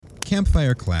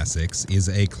Campfire Classics is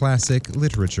a classic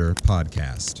literature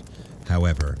podcast.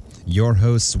 However, your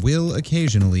hosts will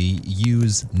occasionally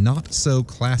use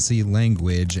not-so-classy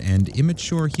language and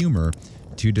immature humor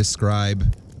to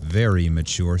describe very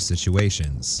mature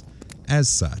situations. As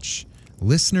such,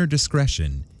 listener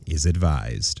discretion is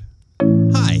advised.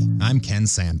 Hi, I'm Ken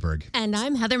Sandberg. And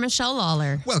I'm Heather Michelle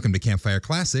Lawler. Welcome to Campfire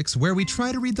Classics, where we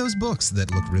try to read those books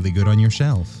that look really good on your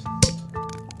shelf.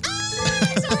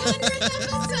 It's our 100th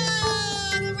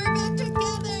episode, and we're back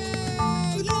together!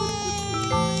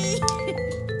 Yay!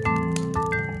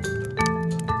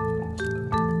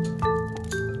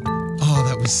 Oh,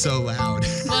 that was so loud.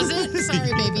 Was it?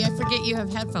 Sorry, baby. I forget you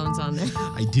have headphones on there.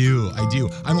 I do.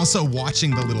 I'm also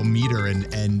watching the little meter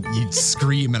and you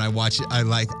scream and I watch it. I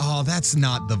like, oh, that's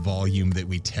not the volume that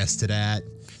we tested at.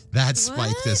 That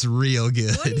spiked us real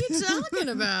good. What are you talking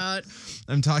about?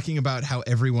 I'm talking about how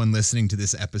everyone listening to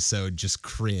this episode just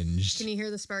cringed. Can you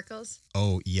hear the sparkles?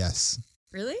 Oh, yes.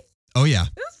 Really? Oh, yeah.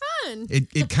 It was fun.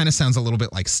 It kind of sounds a little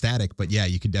bit like static, but yeah,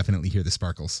 you could definitely hear the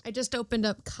sparkles. I just opened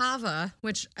up Kava,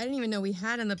 which I didn't even know we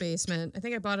had in the basement. I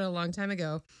think I bought it a long time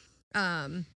ago.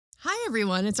 Hi,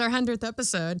 everyone. It's our 100th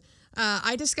episode.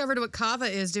 I discovered what Kava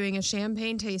is doing a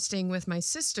champagne tasting with my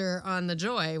sister on the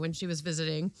Joy when she was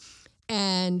visiting,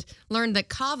 and learned that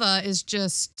Kava is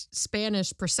just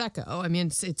Spanish Prosecco. I mean,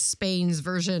 it's Spain's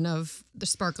version of the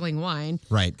sparkling wine.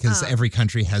 Right, because every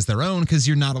country has their own, because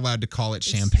you're not allowed to call it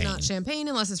champagne. It's not champagne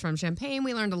unless it's from Champagne.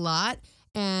 We learned a lot.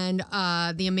 And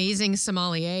the amazing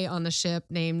sommelier on the ship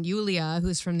named Yulia,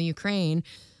 who's from the Ukraine.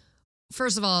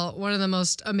 First of all, one of the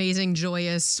most amazing,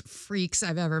 joyous freaks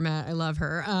I've ever met. I love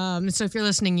her. So if you're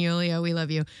listening, Yulia, we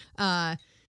love you.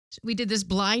 We did this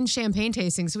blind champagne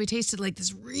tasting. So we tasted like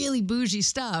this really bougie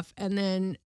stuff.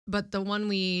 But the one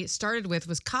we started with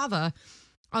was Kava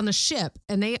on the ship,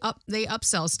 and they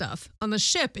upsell stuff. On the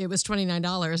ship, it was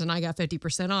 $29 and I got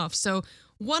 50% off. So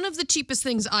one of the cheapest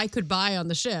things I could buy on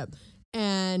the ship,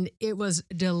 and it was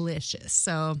delicious.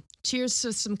 So cheers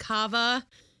to some Kava.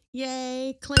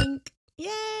 Yay, clink.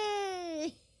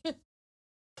 Yay.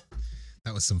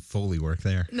 That was some Foley work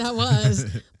there. That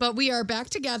was. But we are back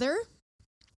together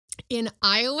in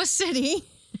Iowa City.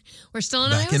 We're still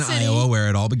in Iowa City. Back in Iowa, where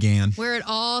it all began. Where it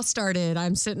all started.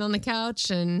 I'm sitting on the couch,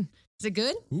 and is it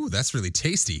good? Ooh, that's really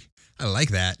tasty. I like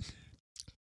that.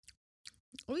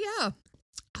 Oh, yeah.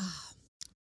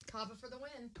 Kava for the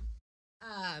win.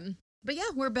 But yeah,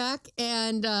 we're back,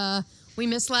 and we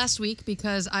missed last week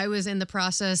because I was in the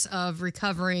process of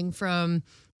recovering from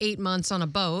 8 months on a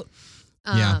boat.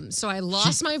 So I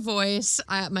lost my voice.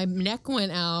 My neck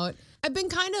went out. I've been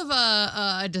kind of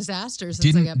a disaster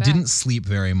since I got back. Didn't sleep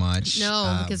very much.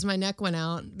 No, because my neck went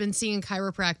out. Been seeing a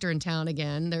chiropractor in town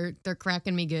again. They're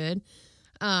cracking me good.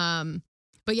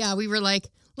 But yeah, we were like,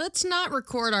 let's not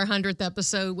record our 100th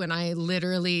episode when I was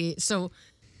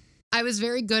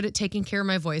very good at taking care of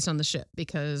my voice on the ship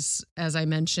because, as I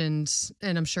mentioned,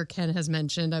 and I'm sure Ken has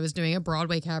mentioned, I was doing a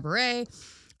Broadway cabaret,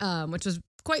 which was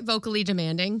quite vocally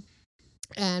demanding.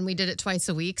 And we did it twice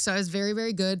a week. So I was very,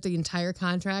 very good the entire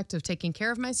contract of taking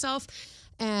care of myself.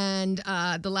 And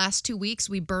the last 2 weeks,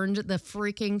 we burned the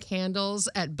freaking candles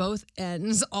at both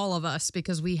ends, all of us,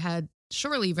 because we had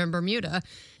shore leave in Bermuda.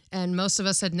 And most of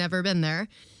us had never been there.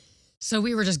 So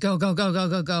we were just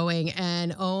going.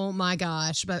 And oh my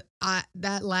gosh. But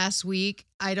that last week,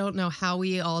 I don't know how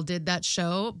we all did that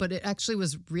show, but it actually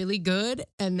was really good.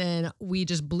 And then we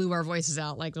just blew our voices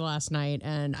out like the last night.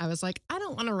 And I was like, I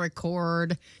don't want to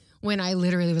record when I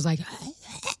literally was like,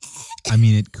 I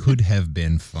mean, it could have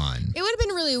been fun. It would have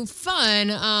been really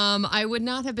fun. I would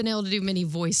not have been able to do many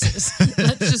voices.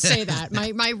 Let's just say that.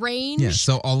 My range. Yeah,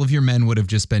 so all of your men would have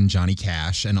just been Johnny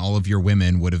Cash, and all of your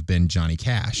women would have been Johnny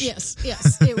Cash. Yes.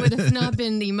 It would have not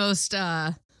been the most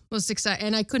exciting.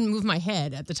 And I couldn't move my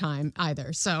head at the time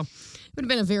either. So it would have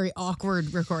been a very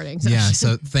awkward recording session. Yeah,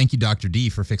 so thank you, Dr. D,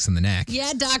 for fixing the neck.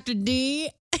 Yeah, Dr. D.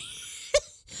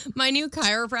 My new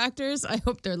chiropractors, I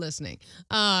hope they're listening.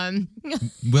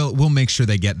 We'll make sure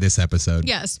they get this episode.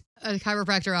 Yes, a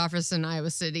chiropractor office in Iowa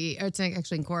City. Or it's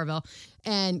actually in Coralville.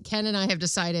 And Ken and I have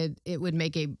decided it would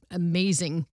make a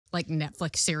amazing like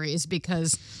Netflix series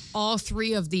because all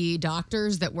three of the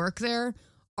doctors that work there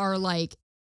are like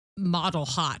model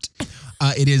hot.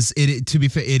 To be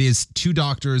fair, it is 2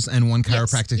 doctors and 1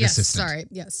 chiropractic assistant.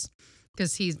 Yes.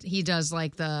 Because he does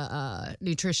like the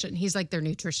nutrition. He's like their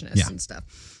nutritionist and stuff.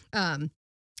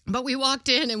 But we walked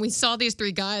in and we saw these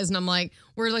 3 guys, and I'm like,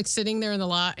 we're like sitting there in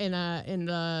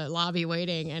the lobby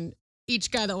waiting, and each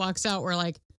guy that walks out, we're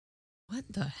like, what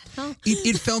the hell?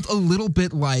 It felt a little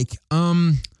bit like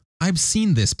I've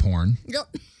seen this porn.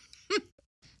 Yep.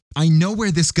 I know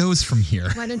where this goes from here.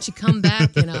 Why don't you come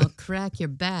back and I'll crack your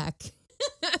back.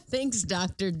 Thanks,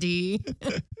 Dr. D.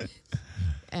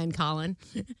 And Colin.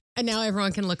 And now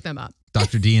everyone can look them up.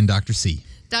 Dr. D and Dr. C.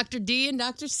 Dr. D and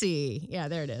Dr. C. Yeah,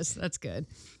 there it is. That's good.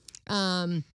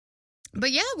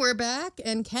 But yeah, we're back,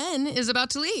 and Ken is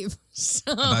about to leave.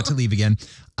 So. About to leave again.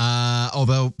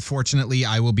 Although, fortunately,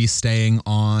 I will be staying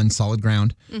on solid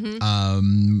ground,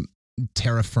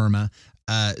 terra firma.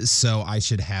 So I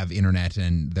should have internet,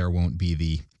 and there won't be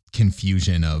the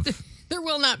confusion of... There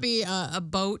will not be a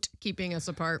boat keeping us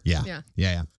apart.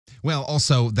 Yeah. Well,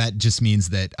 also, that just means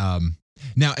that...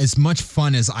 now, as much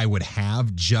fun as I would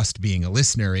have just being a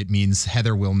listener, it means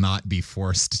Heather will not be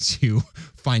forced to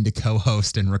find a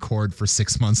co-host and record for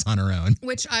 6 months on her own.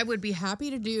 Which I would be happy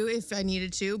to do if I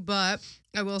needed to, but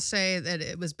I will say that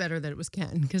it was better that it was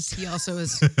Ken, because he also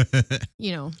is,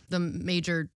 the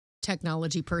major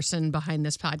technology person behind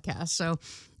this podcast. So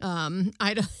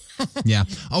I don't... Yeah.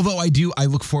 Although I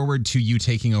look forward to you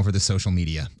taking over the social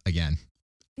media again.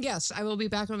 Yes, I will be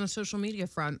back on the social media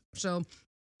front. So...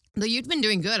 Though you've been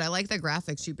doing good. I like the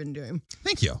graphics you've been doing.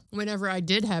 Thank you. Whenever I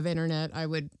did have internet, I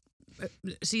would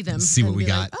see them. See what we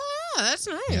got. Like, oh, yeah, that's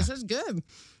nice. Yeah. That's good.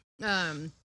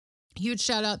 Huge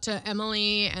shout out to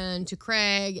Emily and to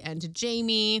Craig and to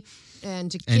Jamie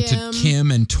and to Kim. And to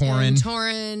Kim and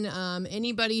Torin.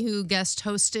 Anybody who guest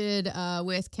hosted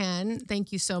with Ken,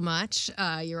 thank you so much.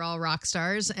 You're all rock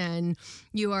stars, and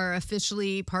you are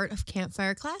officially part of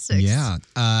Campfire Classics. Yeah.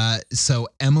 So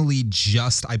Emily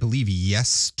just, I believe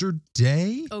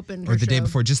yesterday opened or the day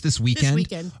before, just this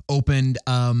weekend. Opened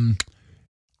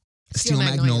Steel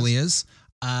Magnolias.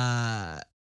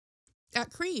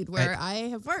 At Creed, where I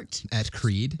have worked. At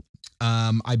Creed.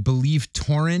 I believe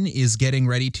Torin is getting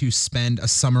ready to spend a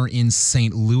summer in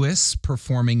St. Louis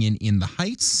performing in the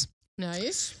Heights.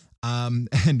 Nice.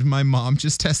 And my mom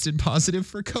just tested positive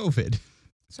for COVID.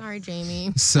 Sorry,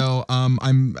 Jamie. So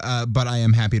but I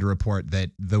am happy to report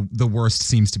that the worst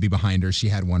seems to be behind her. She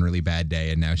had one really bad day,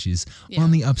 and now she's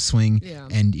on the upswing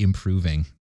and improving.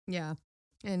 Yeah.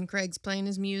 And Craig's playing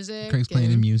his music.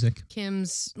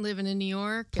 Kim's living in New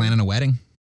York. Planning a wedding.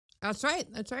 That's right.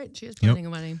 She is planning a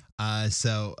wedding.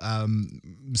 So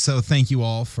thank you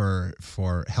all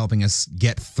for helping us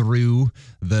get through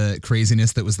the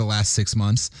craziness that was the last 6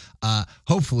 months.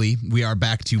 Hopefully we are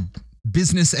back to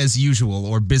business as usual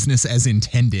or business as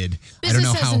intended.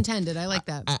 Intended. I like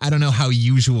that. I don't know how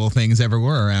usual things ever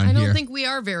were around here. I don't think we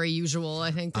are very usual.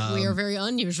 I think that we are very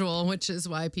unusual, which is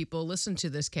why people listen to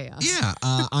this chaos. Yeah.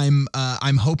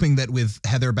 I'm hoping that with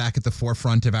Heather back at the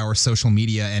forefront of our social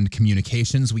media and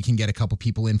communications, we can get a couple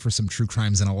people in for some True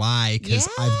Crimes and a Lie, because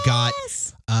I've got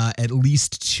at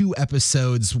least 2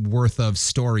 episodes worth of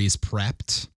stories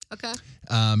prepped. Okay.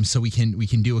 So we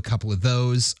can do a couple of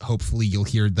those. Hopefully you'll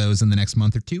hear those in the next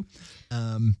month or 2.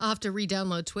 I'll have to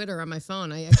re-download Twitter on my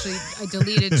phone. I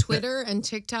deleted Twitter and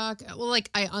TikTok. Well,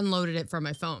 I unloaded it from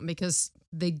my phone because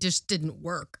they just didn't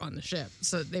work on the ship.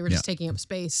 So they were just taking up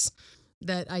space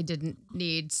that I didn't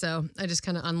need. So I just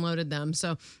kind of unloaded them.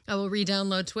 So I will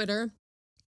re-download Twitter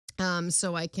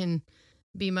so I can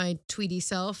be my Tweety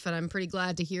self, and I'm pretty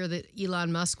glad to hear that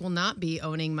Elon Musk will not be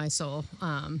owning my soul,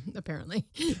 apparently.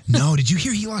 No, did you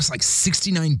hear he lost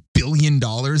 $69 billion in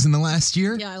the last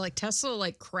year? Yeah,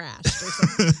 Tesla crashed or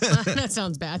something. That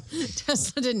sounds bad.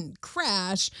 Tesla didn't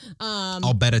crash.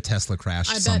 I'll bet a Tesla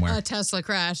crashed somewhere. I bet a Tesla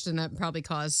crashed, and that probably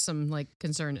caused some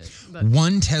concern. But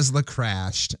one Tesla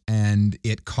crashed, and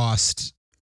it cost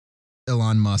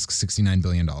Elon Musk $69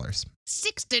 billion.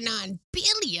 $69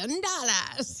 billion.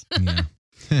 Yeah.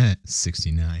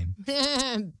 69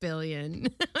 billion.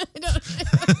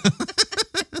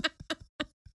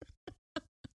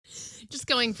 Just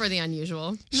going for the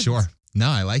unusual. Sure. No,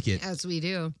 I like it. As we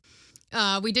do.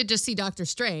 We did just see Doctor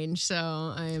Strange, so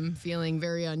I'm feeling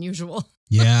very unusual.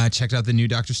 Yeah, I checked out the new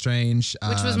Doctor Strange.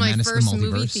 Which was my first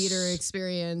movie theater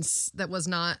experience. That was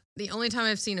not the only time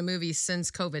I've seen a movie since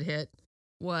COVID hit.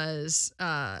 Was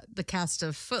the cast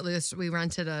of Footloose. We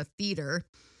rented a theater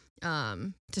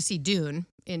to see Dune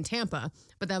in Tampa,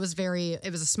 but it was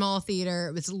a small theater.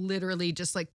 It was literally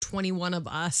just 21 of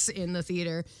us in the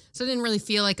theater. So it didn't really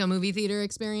feel like a movie theater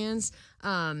experience.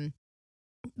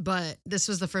 But this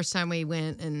was the first time we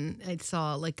went and I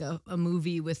saw a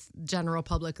movie with general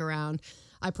public around.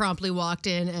 I promptly walked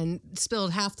in and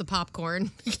spilled half the popcorn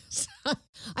because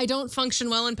I don't function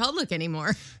well in public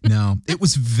anymore. No, it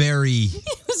was very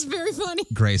funny.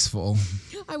 Graceful.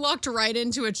 I walked right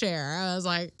into a chair. I was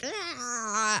like,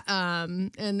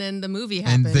 and then the movie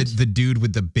happened. And the dude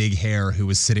with the big hair who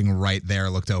was sitting right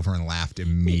there looked over and laughed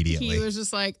immediately. He was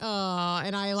just like, oh,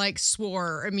 and I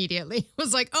swore immediately.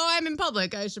 Was like, oh, I'm in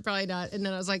public. I should probably not. And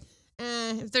then I was like,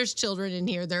 if there's children in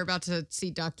here, they're about to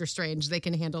see Doctor Strange. They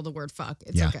can handle the word fuck.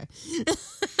 It's Yeah. okay.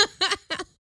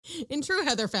 In true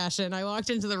Heather fashion, I walked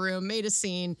into the room, made a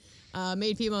scene,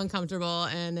 made people uncomfortable,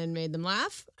 and then made them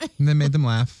laugh. And then made them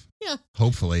laugh. Yeah.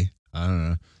 Hopefully. I don't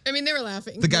know. I mean, they were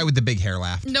laughing. The guy with the big hair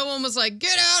laughed. No one was like,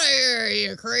 "Get out of here,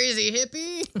 you crazy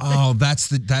hippie." Oh,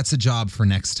 that's a job for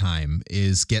next time,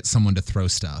 is get someone to throw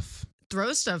stuff.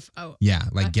 Throw stuff. Oh, Yeah,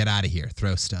 like get out of here,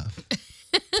 throw stuff.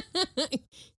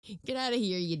 get out of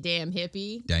here, you damn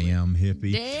hippie. Damn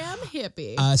hippie. Damn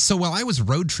hippie. So while I was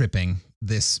road tripping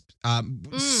this,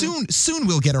 soon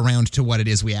we'll get around to what it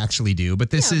is we actually do. But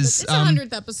this is it's our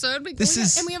 100th episode.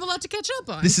 And we have a lot to catch up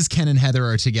on. This is Ken and Heather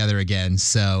are together again,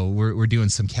 so we're doing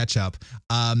some catch up.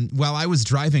 While I was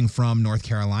driving from North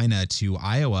Carolina to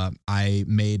Iowa, I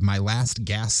made my last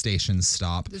gas station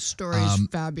stop. This story is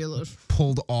fabulous.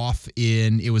 Pulled off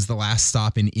it was the last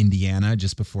stop in Indiana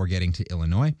just before getting to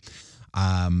Illinois.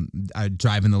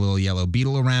 Driving the little yellow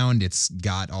Beetle around. It's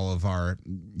got all of our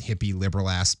hippie liberal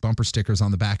ass bumper stickers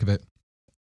on the back of it.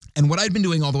 And what I'd been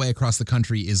doing all the way across the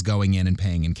country is going in and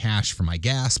paying in cash for my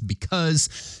gas,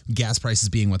 because gas prices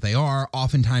being what they are,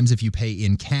 oftentimes if you pay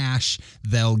in cash,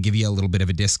 they'll give you a little bit of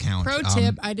a discount. Pro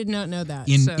tip, I did not know that.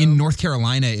 In North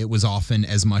Carolina, it was often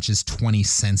as much as 20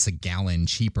 cents a gallon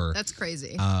cheaper. That's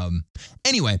crazy.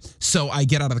 Anyway, so I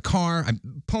get out of the car, I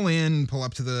pull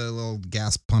up to the little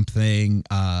gas pump thing,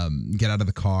 get out of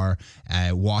the car,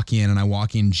 I walk in, and I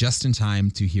walk in just in time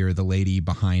to hear the lady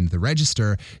behind the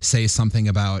register say something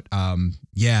about,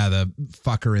 the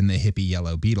fucker in the hippie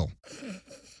yellow Beetle.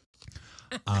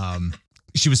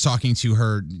 She was talking to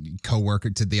her coworker,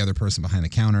 to the other person behind the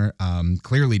counter,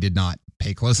 clearly did not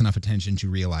pay close enough attention to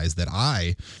realize that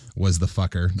I was the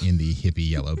fucker in the hippie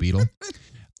yellow Beetle.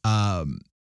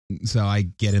 So I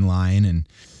get in line and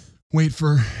wait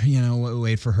for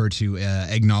her to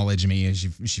acknowledge me. As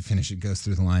she finishes, goes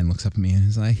through the line, looks up at me, and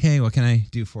is like, "Hey, what can I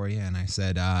do for you?" And I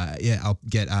said, I'll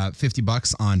get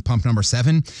 $50 on pump number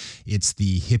 7. It's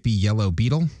the hippie yellow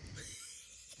Beetle."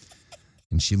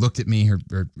 And she looked at me, her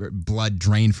blood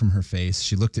drained from her face.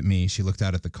 She looked at me, she looked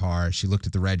out at the car, she looked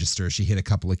at the register, she hit a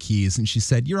couple of keys, and she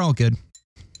said, "You're all good."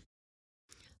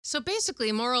 So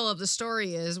basically, moral of the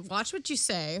story is watch what you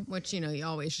say, which, you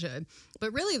always should.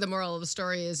 But really, the moral of the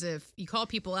story is if you call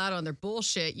people out on their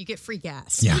bullshit, you get free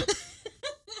gas. Yeah.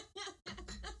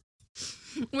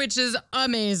 Which is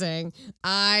amazing.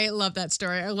 I love that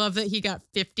story. I love that he got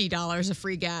 $50 of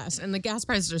free gas, and the gas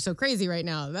prices are so crazy right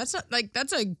now. That's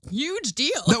a huge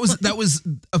deal. That was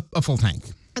a full tank.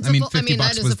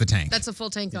 $50 was the tank. That's a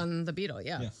full tank on the Beetle.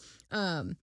 Yeah.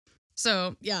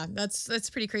 So yeah, that's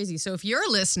pretty crazy. So if you're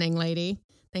listening, lady,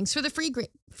 thanks for the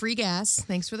free gas.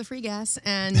 Thanks for the free gas,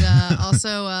 and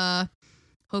also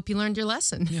hope you learned your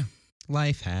lesson. Yeah.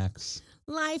 Life hacks.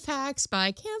 Life Hacks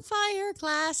by Campfire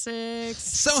Classics.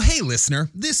 So, hey, listener,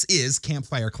 this is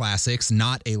Campfire Classics,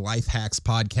 not a Life Hacks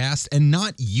podcast, and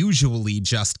not usually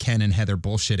just Ken and Heather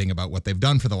bullshitting about what they've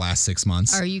done for the last 6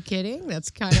 months. Are you kidding? That's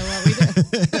kind of what we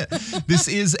do. This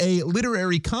is a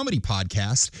literary comedy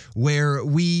podcast where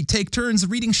we take turns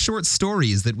reading short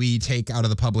stories that we take out of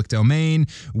the public domain.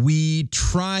 We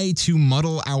try to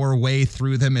muddle our way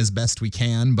through them as best we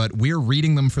can, but we're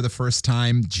reading them for the first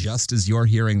time just as you're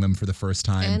hearing them for the first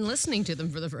time. And listening to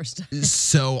them for the first time.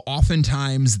 So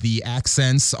oftentimes the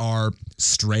accents are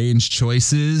strange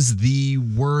choices. The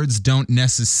words don't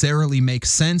necessarily make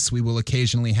sense. We will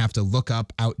occasionally have to look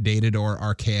up outdated or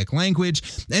archaic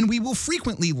language, and we will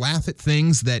frequently laugh at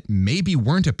things that maybe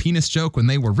weren't a penis joke when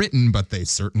they were written, but they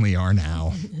certainly are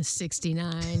now.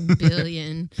 69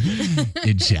 billion.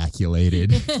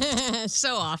 Ejaculated.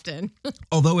 So often.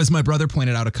 Although, as my brother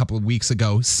pointed out a couple of weeks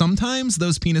ago, sometimes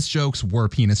those penis jokes were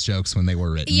penis jokes when they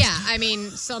were written. Yeah, I mean,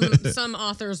 some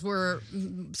authors were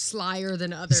slyer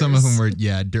than others. Some of them were,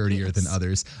 dirtier than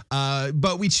others.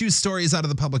 But we choose stories out of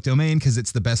the public domain because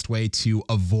it's the best way to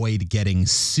avoid getting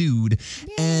sued.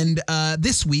 Yeah. And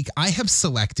this week, I have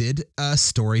selected a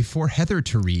story for Heather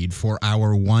to read for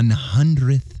our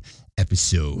 100th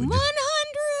episode. 100!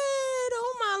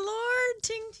 Oh, my Lord.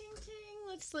 Ting, ting, ting.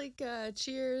 Let's,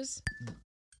 cheers.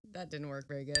 That didn't work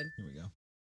very good. Here we go.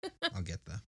 I'll get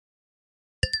the...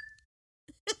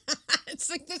 It's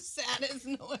like the saddest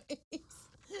noise.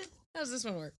 How's this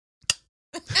one work?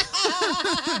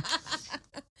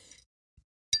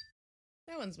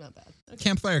 That one's not bad. Okay.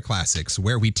 Campfire Classics,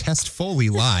 where we test Foley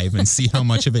live and see how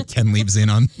much of it Ken leaves in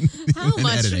on how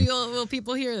much editing. will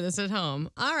people hear this at home?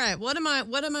 All right, what am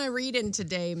I reading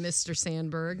today, Mr.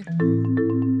 Sandberg?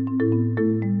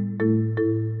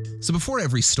 So before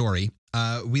every story,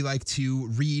 we like to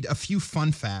read a few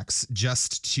fun facts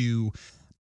just to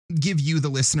give you, the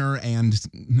listener, and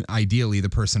ideally the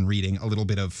person reading, a little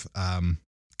bit of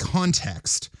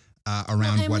context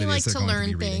around what it is they're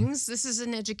going to be reading. Things. This is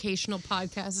an educational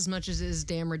podcast as much as it is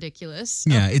damn ridiculous.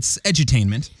 Yeah, it's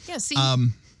edutainment. Yeah, see.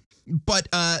 But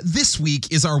this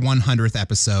week is our 100th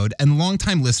episode, and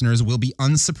longtime listeners will be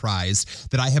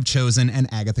unsurprised that I have chosen an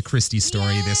Agatha Christie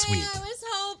story this week. I was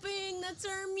hoping. That's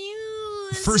our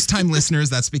muse. First-time listeners,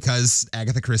 that's because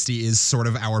Agatha Christie is sort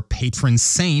of our patron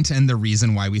saint and the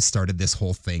reason why we started this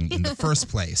whole thing in the first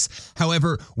place.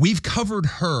 However, we've covered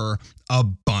her a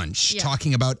bunch,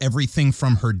 talking about everything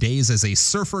from her days as a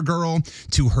surfer girl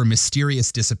to her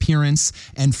mysterious disappearance,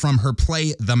 and from her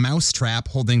play The Mousetrap,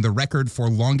 holding the record for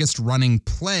longest running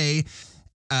play,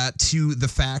 to the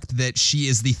fact that she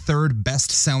is the third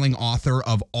best-selling author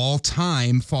of all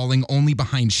time, falling only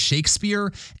behind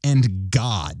Shakespeare and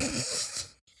God.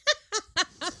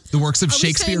 The works of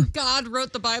Shakespeare. We saying God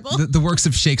wrote the Bible? The works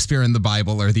of Shakespeare and the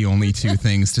Bible are the only two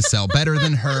things to sell better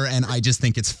than her, and I just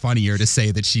think it's funnier to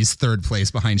say that she's third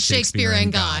place behind Shakespeare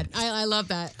and God. I love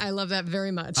that. I love that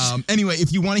very much. Anyway,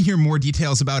 if you want to hear more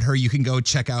details about her, you can go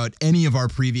check out any of our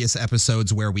previous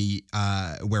episodes where we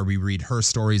read her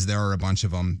stories. There are a bunch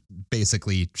of them.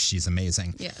 Basically, she's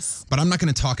amazing. Yes. But I'm not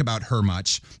going to talk about her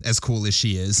much, as cool as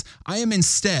she is. I am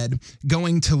instead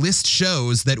going to list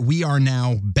shows that we are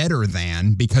now better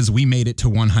than because we made it to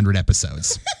 100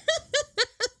 episodes.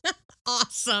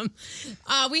 Awesome.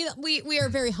 We are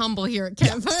very humble here at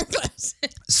Campfire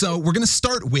Classics. So we're going to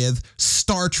start with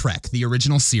Star Trek, the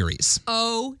original series.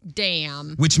 Oh,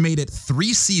 damn. Which made it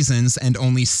 3 seasons and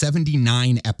only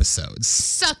 79 episodes.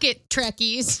 Suck it,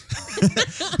 Trekkies.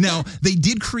 Now, they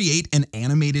did create an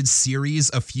animated series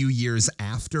a few years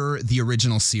after the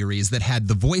original series that had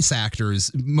the voice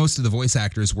actors. Most of the voice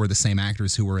actors were the same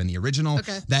actors who were in the original.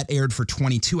 Okay. That aired for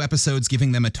 22 episodes,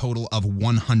 giving them a total of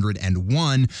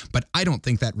 101. But I don't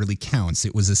think that really counts.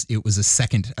 It was a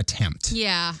second attempt.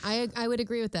 Yeah, I would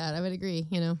agree with that. I would agree,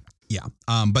 Yeah.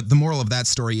 But the moral of that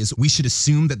story is we should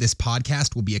assume that this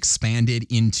podcast will be expanded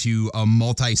into a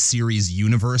multi-series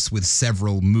universe with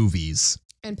several movies.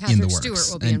 And Patrick Stewart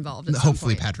will be involved at some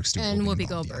hopefully point. Patrick Stewart and will be Whoopi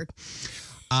involved, Goldberg.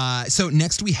 Yeah. So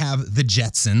next we have The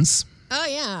Jetsons. Oh,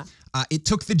 yeah. It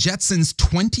took The Jetsons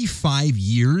 25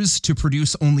 years to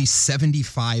produce only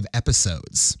 75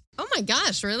 episodes. Oh my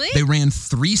gosh, really? They ran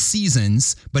 3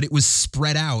 seasons, but it was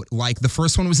spread out. Like the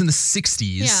first one was in the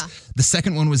 60s. Yeah. The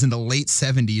second one was in the late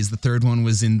 70s. The third one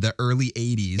was in the early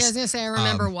 80s. Yeah, I was going to say, I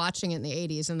remember watching it in the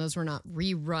 80s, and those were not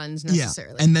reruns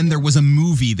necessarily. Yeah. And then there was a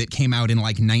movie that came out in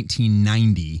like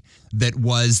 1990 that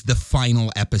was the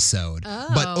final episode. Oh.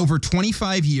 But over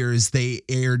 25 years, they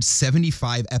aired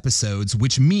 75 episodes,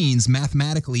 which means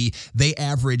mathematically they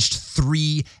averaged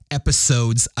 3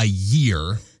 episodes a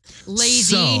year.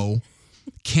 Lazy. So,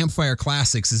 Campfire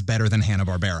Classics is better than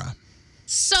Hanna-Barbera.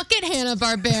 Suck it,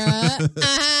 Hanna-Barbera.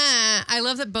 I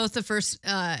love that both the first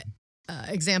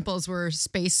examples were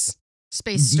space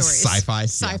stories. Sci-fi.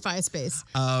 Sci-fi space.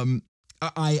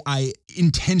 I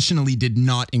intentionally did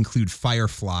not include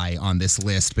Firefly on this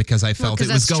list because I felt it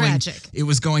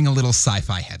was going a little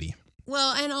sci-fi heavy.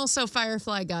 Well, and also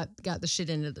Firefly got the shit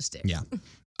into the stick. Yeah.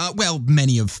 Well,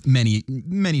 many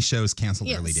shows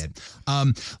canceled early did.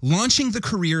 Launching the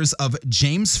careers of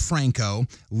James Franco,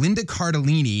 Linda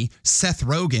Cardellini, Seth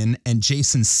Rogen, and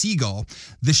Jason Segel,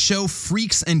 the show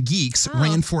Freaks and Geeks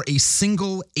ran for a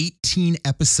single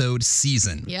 18-episode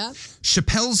season. Yeah.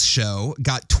 Chappelle's Show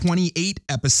got 28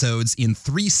 episodes in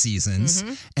 3 seasons,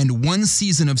 and 1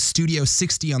 season of Studio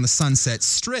 60 on the Sunset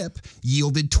Strip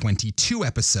yielded 22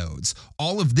 episodes.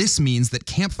 All of this means that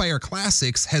Campfire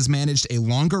Classics has managed a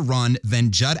longer run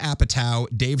than Judd Apatow,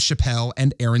 Dave Chappelle,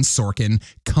 and Aaron Sorkin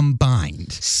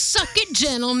combined. Suck it,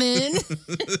 gentlemen.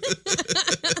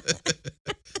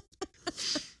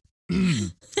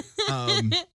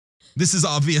 This is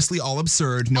obviously all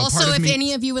absurd. No also, part of if me...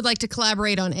 any of you would like to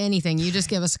collaborate on anything, you just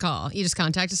give us a call. You just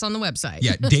contact us on the website.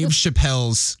 Yeah, Dave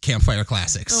Chappelle's Campfire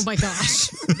Classics. Oh my gosh.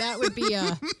 That would be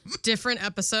a different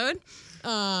episode.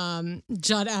 Judd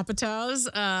Apatow's.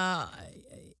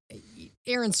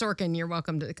 Aaron Sorkin, you're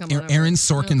welcome to come on. Aaron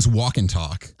Sorkin's Walk and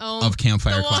Talk of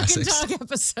Campfire Classics. Walk and Talk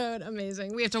episode.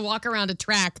 Amazing. We have to walk around a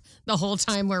track the whole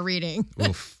time we're reading.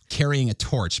 Oof, carrying a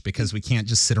torch because we can't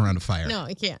just sit around a fire. No,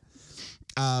 we can't.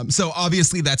 So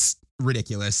obviously that's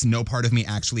ridiculous. No part of me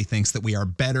actually thinks that we are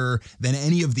better than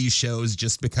any of these shows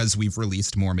just because we've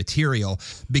released more material.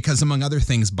 Because among other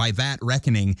things, by that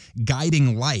reckoning,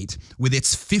 Guiding Light, with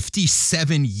its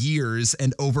 57 years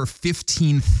and over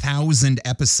 15,000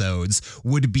 episodes,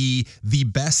 would be the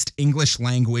best English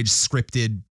language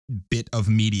scripted bit of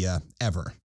media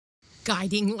ever.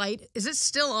 Guiding Light. Is it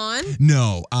still on?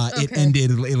 No, it Okay.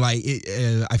 ended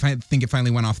think it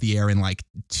finally went off the air in like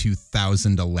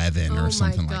 2011 or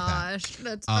something like that. Oh my gosh,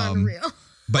 that's unreal.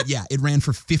 But yeah, it ran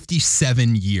for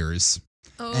 57 years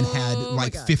and had Oh my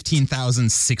like God.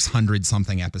 15,600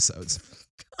 something episodes.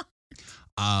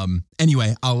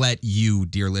 Anyway, I'll let you,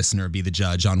 dear listener, be the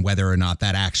judge on whether or not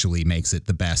that actually makes it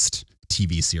the best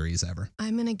TV series ever.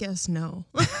 I'm gonna guess no.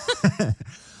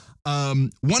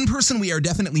 One person we are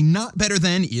definitely not better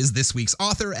than is this week's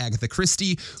author, Agatha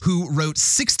Christie, who wrote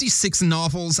 66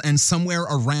 novels and somewhere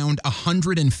around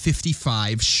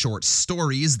 155 short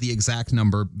stories. The exact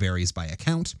number varies by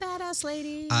account. Badass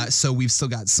lady. So we've still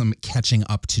got some catching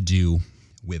up to do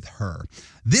with her.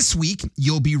 This week,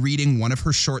 you'll be reading one of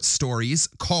her short stories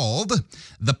called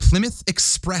The Plymouth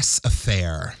Express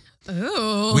Affair,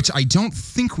 Oh. which I don't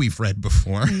think we've read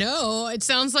before. No, it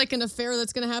sounds like an affair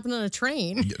that's going to happen on a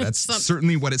train. That's Some-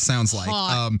 certainly what it sounds like.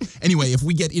 Hot. Anyway, if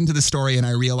we get into the story and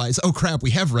I realize, oh crap, we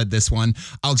have read this one,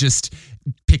 I'll just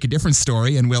pick a different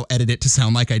story and we'll edit it to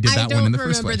sound like I did that one in the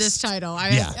first I don't remember place. this title.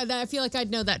 Yeah. I feel like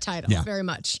I'd know that title Yeah. very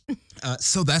much.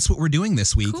 So that's what we're doing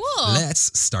this week. Cool.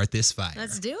 Let's start this fire.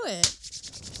 Let's do it.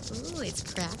 Ooh, it's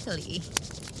crackly.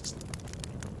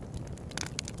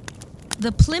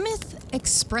 The Plymouth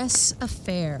Express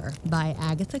Affair by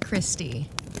Agatha Christie.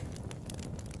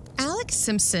 Alex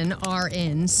Simpson,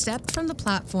 RN, stepped from the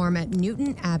platform at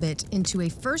Newton Abbot into a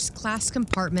first-class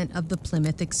compartment of the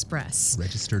Plymouth Express.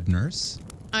 Registered nurse?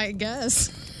 I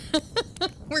guess.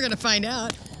 We're going to find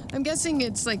out. I'm guessing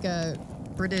it's like a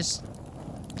British,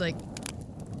 like,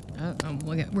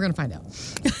 we're going to find out.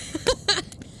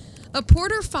 A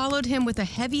porter followed him with a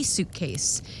heavy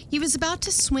suitcase. He was about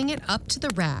to swing it up to the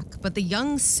rack, but the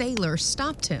young sailor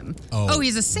stopped him. Oh,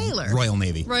 he's a sailor. Royal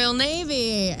Navy. Royal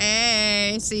Navy.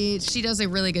 Hey, see, she does a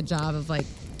really good job of like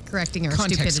correcting our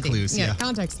Context stupidity. clues, yeah.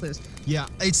 Context clues. Yeah,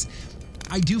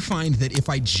 I do find that if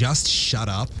I just shut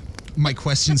up, my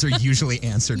questions are usually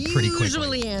answered pretty quickly.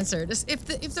 Usually answered. If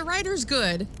the writer's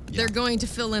good, they're going to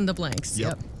fill in the blanks.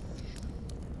 Yep.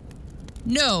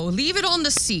 No, leave it on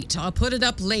the seat. I'll put it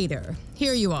up later.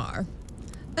 Here you are.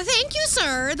 Thank you,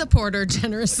 sir, the porter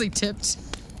generously tipped.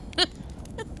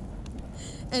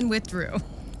 And withdrew.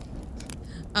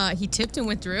 He tipped and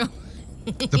withdrew.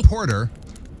 The porter,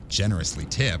 generously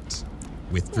tipped,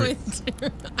 withdrew.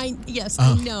 I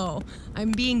know.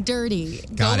 I'm being dirty.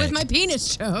 Got Go it. with my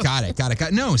penis joke. Got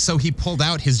it. No, so he pulled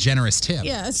out his generous tip.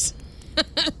 Yes.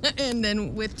 And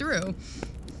then withdrew.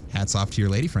 Hats off to your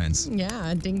lady friends.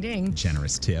 Yeah, ding ding.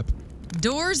 Generous tip.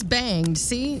 Doors banged,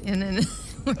 see? And then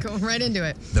we're going right into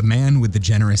it. The man with the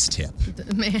generous tip.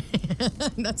 Man,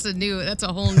 that's a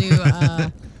whole new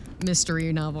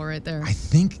mystery novel right there. I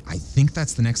think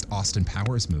that's the next Austin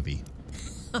Powers movie.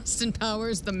 Austin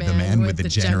Powers, the man, The man with the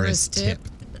generous tip.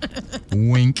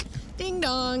 Wink. Ding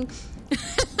dong.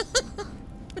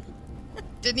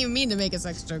 Didn't even mean to make a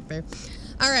sex joke there.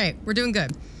 All right, we're doing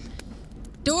good.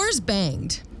 Doors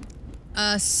banged.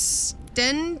 A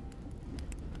stentorian?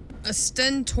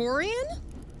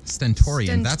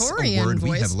 Stentorian. That's a Stentorian word we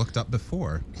voice. have looked up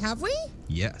before. Have we?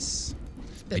 Yes.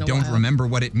 Been I a don't while. remember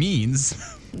what it means,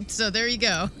 So there you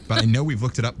go. but I know we've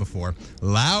looked it up before.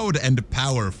 Loud and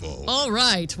powerful. All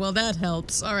right. Well, that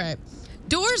helps. All right.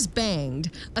 Doors banged.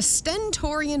 A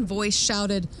stentorian voice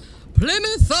shouted,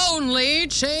 Plymouth only.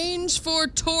 Change for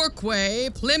Torquay.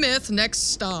 Plymouth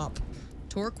next stop.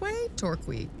 Torquay?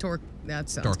 Torquay. That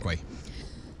sounds good. Dorkway.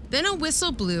 Then a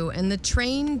whistle blew and the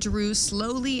train drew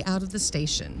slowly out of the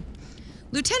station.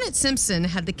 Lieutenant Simpson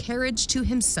had the carriage to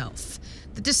himself.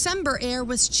 The December air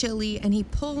was chilly and he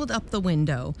pulled up the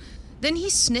window. Then he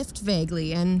sniffed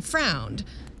vaguely and frowned.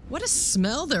 What a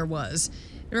smell there was.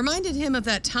 It reminded him of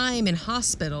that time in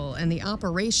hospital and the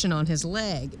operation on his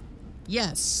leg.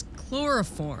 Yes,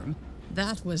 chloroform.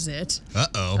 That was it.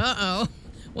 Uh-oh. Uh-oh.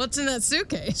 What's in that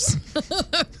suitcase?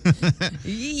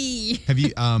 Yee. Have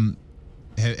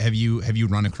you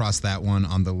run across that one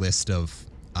on the list of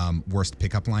worst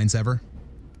pickup lines ever?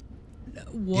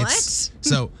 What?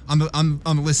 So on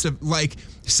the list of like,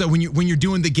 so when you're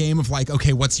doing the game of like,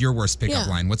 okay, what's your worst pickup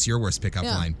Yeah. line? What's your worst pickup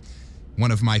Yeah. line?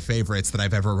 One of my favorites that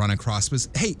I've ever run across was,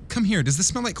 hey, come here. Does this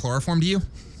smell like chloroform to you?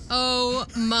 Oh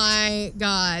my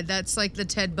God. That's like the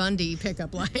Ted Bundy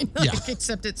pickup line. Like, Yeah.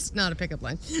 Except it's not a pickup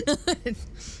line.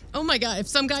 Oh my God. If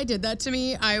some guy did that to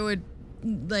me, I would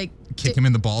like Kick him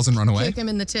in the balls and run away? kick him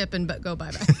in the tip and go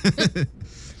bye-bye.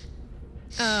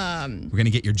 We're going to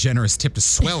get your generous tip to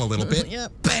swell a little bit.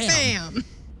 Yep. Bam.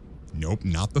 Nope,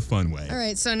 not the fun way. All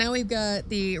right, so now we've got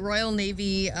the Royal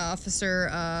Navy officer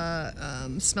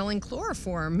smelling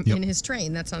chloroform Yep. in his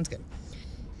train. That sounds good.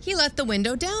 He let the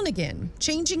window down again,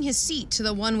 changing his seat to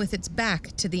the one with its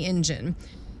back to the engine.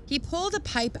 He pulled a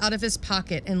pipe out of his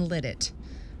pocket and lit it.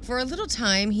 For a little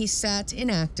time, he sat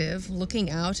inactive,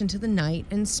 looking out into the night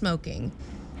and smoking.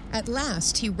 At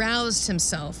last, he roused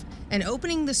himself and,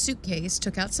 opening the suitcase,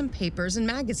 took out some papers and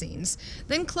magazines,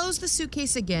 then closed the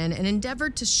suitcase again and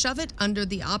endeavored to shove it under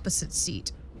the opposite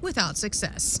seat, without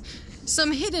success.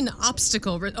 Some hidden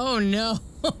obstacle. Oh, no.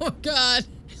 Oh, God.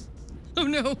 Oh,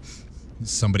 no.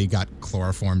 Somebody got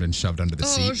chloroformed and shoved under the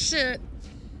seat. Oh, shit.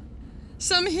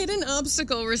 Some hidden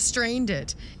obstacle restrained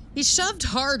it. He shoved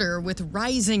harder with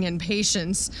rising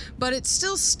impatience, but it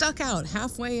still stuck out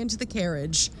halfway into the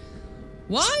carriage.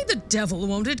 Why the devil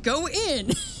won't it go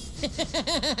in?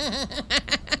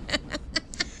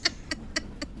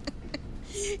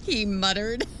 He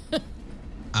muttered.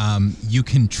 You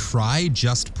can try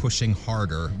just pushing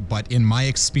harder, but in my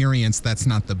experience, that's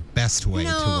not the best way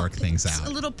to work things out. A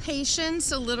little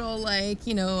patience, a little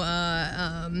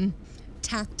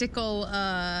tactical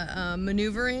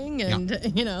maneuvering,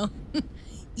 and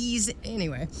ease.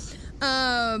 Anyway,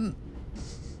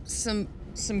 some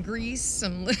grease,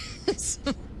 some.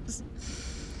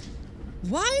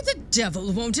 Why the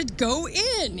devil won't it go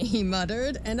in? He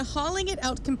muttered, and hauling it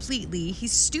out completely, he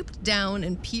stooped down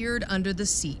and peered under the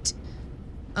seat.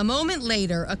 A moment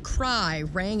later, a cry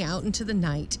rang out into the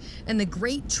night, and the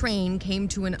great train came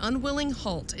to an unwilling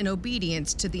halt in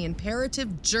obedience to the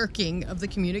imperative jerking of the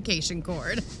communication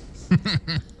cord.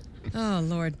 Oh,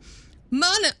 Lord.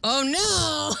 Oh,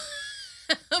 no!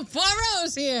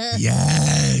 Poirot's here!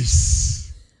 Yes!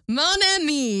 Mon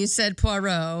ami, said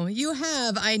Poirot, you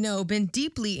have, I know, been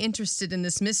deeply interested in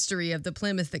this mystery of the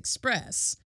Plymouth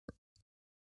Express.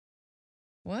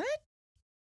 What?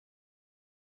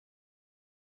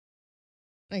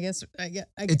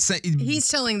 He's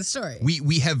telling the story.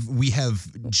 We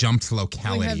have jumped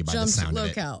locality by the sound of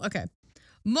it. Okay.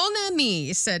 Mon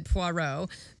ami, said Poirot,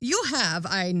 you have,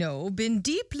 I know, been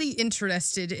deeply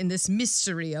interested in this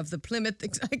mystery of the Plymouth.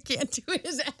 I can't do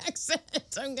his accent.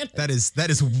 That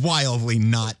is wildly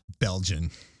not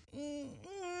Belgian. You're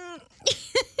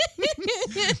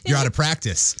out of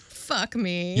practice. Fuck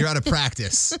me. You're out of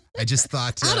practice. I just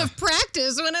thought. Out of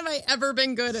practice? When have I ever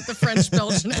been good at the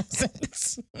French-Belgian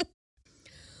accents?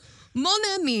 Mon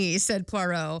ami, said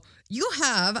Poirot, you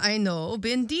have, I know,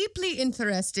 been deeply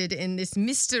interested in this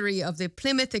mystery of the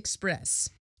Plymouth Express.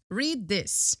 Read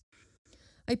this.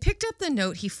 I picked up the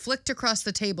note he flicked across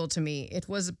the table to me. It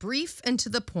was brief and to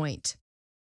the point.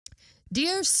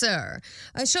 Dear Sir,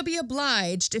 I shall be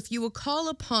obliged if you will call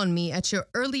upon me at your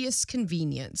earliest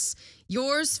convenience.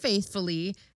 Yours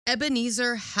faithfully,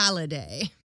 Ebenezer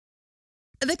Halliday.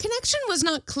 The connection was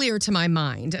not clear to my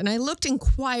mind, and I looked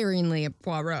inquiringly at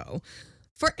Poirot.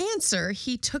 For answer,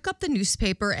 he took up the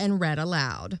newspaper and read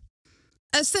aloud.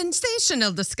 A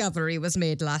sensational discovery was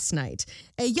made last night.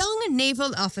 A young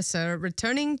naval officer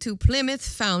returning to Plymouth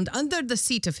found under the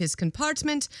seat of his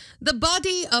compartment the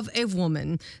body of a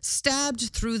woman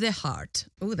stabbed through the heart.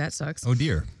 Oh, that sucks. Oh,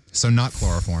 dear. So not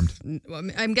chloroformed.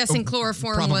 I'm guessing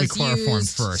chloroform probably was chloroformed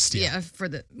used. First, yeah.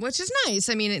 Which is nice.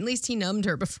 I mean, at least he numbed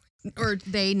her before, or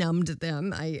they numbed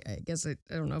them. I guess I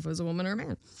don't know if it was a woman or a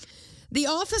man. The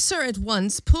officer at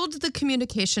once pulled the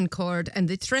communication cord and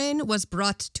the train was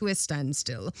brought to a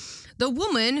standstill. The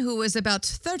woman, who was about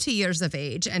 30 years of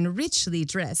age and richly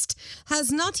dressed, has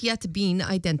not yet been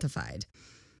identified.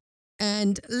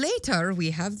 And later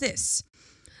we have this.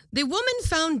 The woman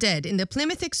found dead in the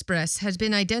Plymouth Express has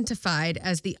been identified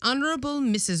as the Honorable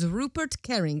Mrs. Rupert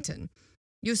Carrington.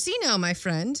 You see now, my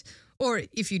friend, or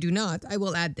if you do not, I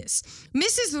will add this.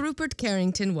 Mrs. Rupert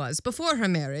Carrington was, before her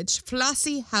marriage,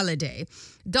 Flossie Halliday,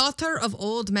 daughter of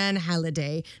Old Man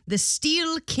Halliday, the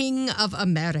Steel King of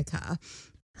America.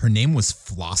 Her name was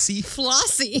Flossie?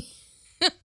 Flossie.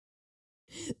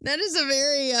 That is a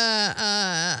very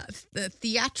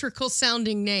theatrical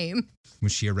sounding name.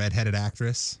 Was she a redheaded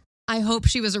actress? I hope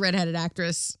she was a redheaded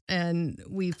actress, and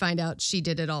we find out she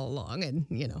did it all along, and,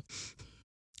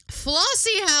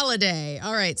 Flossie Halliday.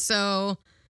 All right, so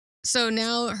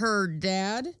now her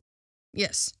dad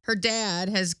has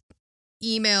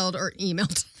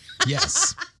emailed.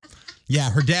 Yes. Yeah,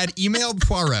 her dad emailed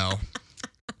Poirot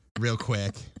real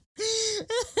quick.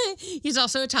 He's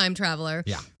also a time traveler.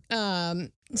 Yeah.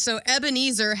 So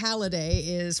Ebenezer Halliday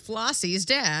is Flossie's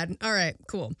dad. All right,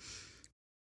 cool.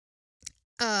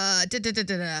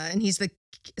 And he's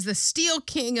the Steel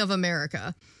King of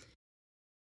America.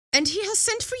 And he has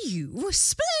sent for you.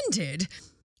 Splendid.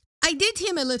 I did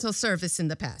him a little service in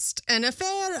the past, an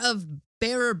affair of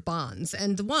bearer bonds,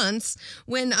 and once,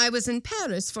 when I was in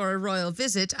Paris for a royal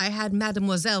visit, I had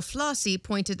Mademoiselle Flossie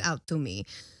pointed out to me.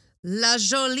 La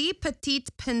jolie petite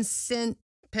pensionnaire.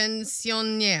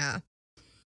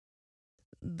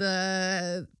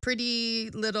 The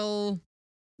pretty little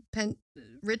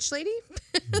rich lady?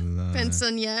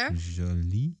 Pensionnaire?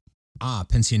 Jolie? Ah,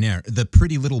 pensionnaire. The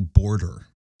pretty little boarder.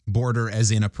 Boarder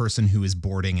as in a person who is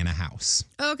boarding in a house.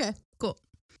 Okay, cool.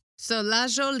 So, la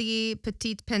jolie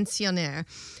petite pensionnaire.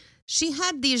 She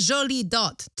had the jolie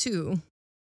dot, too.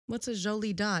 What's a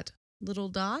jolie dot? Little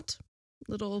dot?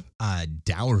 Little...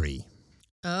 Dowry.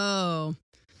 Oh,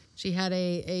 she had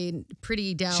a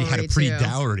pretty dowry, She had a pretty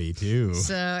dowry, too.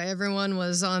 So everyone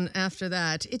was on after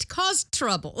that. It caused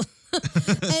trouble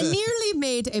and nearly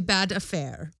made a bad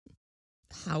affair.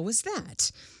 How was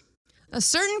that? A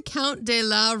certain Count de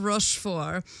la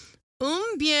Rochefort,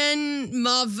 bien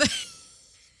mauvais...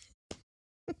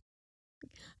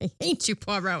 I hate you,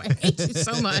 Poirot. I hate you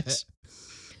so much.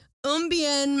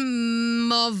 Bien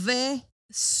mauvais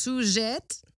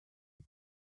sujet.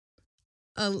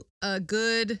 A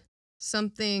good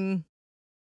something.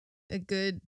 A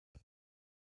good.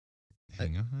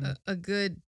 Hang on. A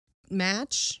good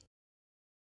match.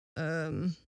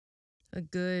 A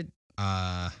good.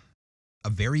 A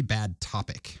very bad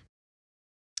topic.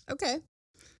 Okay.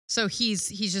 So he's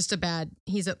just a bad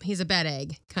he's a bad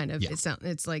egg kind of. Yeah.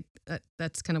 It's like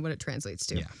that's kind of what it translates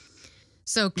to. Yeah.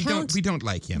 So We don't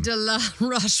like him. de la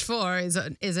Rochefort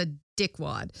is a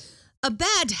dickwad. A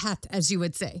bad hat, as you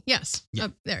would say. Yes. Yeah.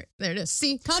 There it is.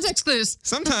 See, context clues.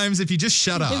 Sometimes if you just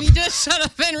shut up. If you just shut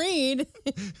up and read.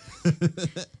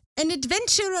 An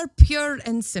adventurer pure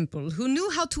and simple who knew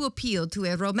how to appeal to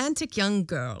a romantic young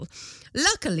girl.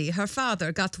 Luckily, her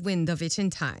father got wind of it in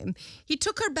time. He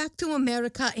took her back to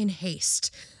America in haste.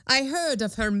 I heard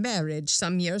of her marriage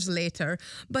some years later,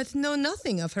 but know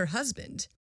nothing of her husband.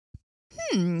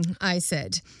 I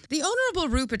said. The Honorable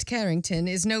Rupert Carrington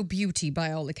is no beauty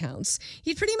by all accounts.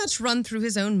 He'd pretty much run through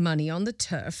his own money on the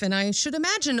turf, and I should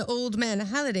imagine old man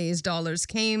Halliday's dollars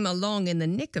came along in the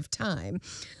nick of time.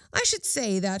 I should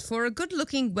say that for a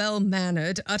good-looking,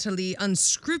 well-mannered, utterly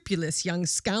unscrupulous young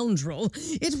scoundrel,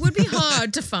 it would be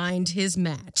hard to find his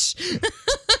match.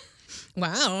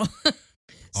 Wow.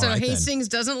 So right, Hastings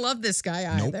doesn't love this guy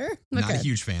either? Nope, not a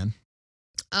huge fan.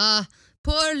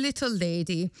 Poor little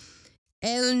lady.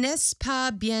 Elle n'est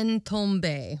pas bien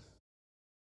tombée.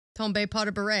 Tombée par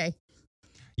de beret.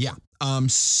 Yeah.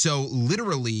 So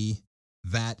literally,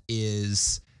 that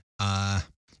is,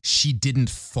 she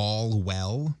didn't fall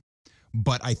well,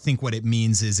 but I think what it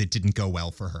means is it didn't go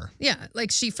well for her. Yeah,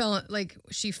 like she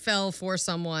fell for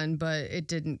someone, but it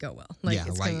didn't go well. Like, yeah,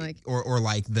 it's like or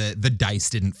like the dice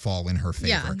didn't fall in her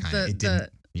favor.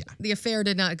 Yeah, the affair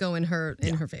did not go in her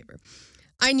favor.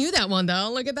 I knew that one though.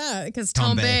 Look at that, because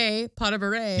tombée, pas de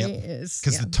beret is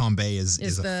because the tombée is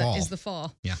a fall. Is the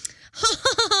fall. Yeah.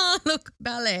 Look,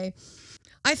 ballet.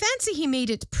 I fancy he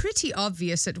made it pretty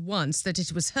obvious at once that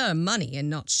it was her money and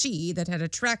not she that had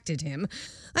attracted him.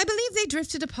 I believe they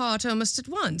drifted apart almost at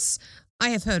once. I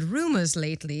have heard rumors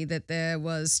lately that there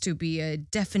was to be a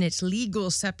definite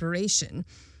legal separation.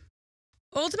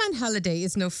 Old man Halliday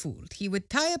is no fool. He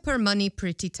would tie up her money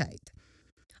pretty tight.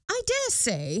 I dare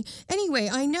say. Anyway,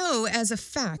 I know as a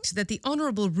fact that the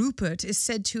Honorable Rupert is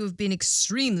said to have been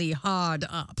extremely hard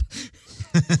up.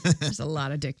 There's a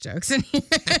lot of dick jokes in here.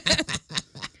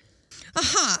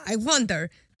 Aha, I wonder.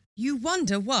 You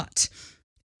wonder what?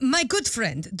 My good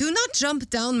friend, do not jump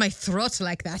down my throat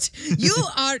like that. You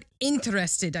are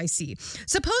interested, I see.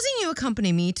 Supposing you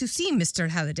accompany me to see Mr.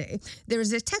 Halliday. There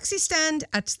is a taxi stand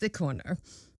at the corner.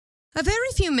 A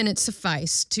very few minutes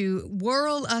suffice to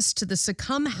whirl us to the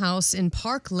Succumb House in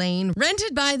Park Lane,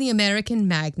 rented by the American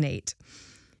magnate.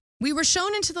 We were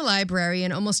shown into the library,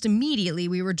 and almost immediately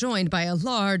we were joined by a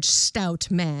large,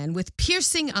 stout man with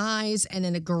piercing eyes and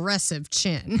an aggressive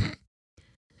chin.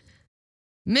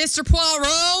 Mr.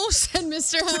 Poirot, said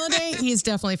Mr. Halliday. He's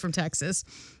definitely from Texas.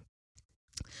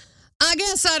 I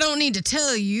guess I don't need to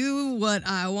tell you what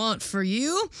I want for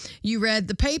you. You read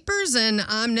the papers, and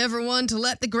I'm never one to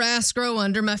let the grass grow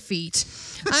under my feet.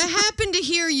 I happened to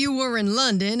hear you were in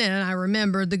London, and I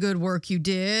remembered the good work you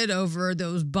did over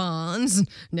those bonds.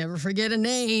 Never forget a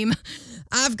name.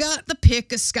 I've got the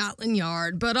pick of Scotland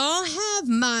Yard, but I'll have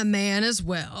my man as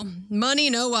well. Money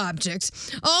no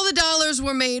object. All the dollars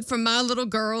were made from my little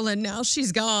girl, and now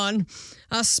she's gone.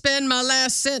 I spend my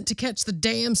last cent to catch the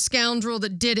damn scoundrel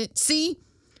that did it, see?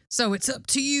 So it's up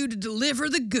to you to deliver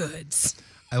the goods.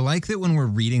 I like that when we're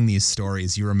reading these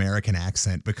stories, your American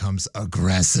accent becomes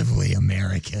aggressively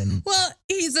American. Well,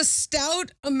 he's a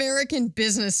stout American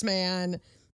businessman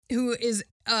who is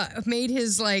made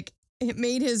his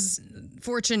made his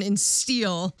fortune in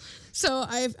steel. So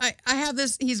I have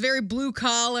this. He's very blue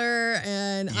collar,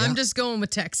 and I'm just going with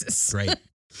Texas. Great.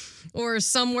 Or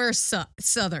somewhere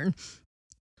southern.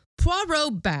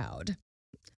 Poirot bowed.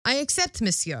 I accept,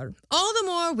 monsieur, all the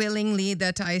more willingly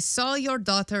that I saw your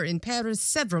daughter in Paris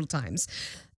several times.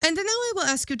 And now I will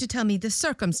ask you to tell me the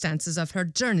circumstances of her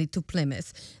journey to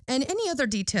Plymouth and any other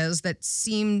details that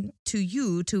seem to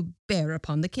you to bear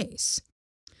upon the case.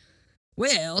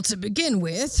 Well, to begin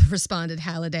with, responded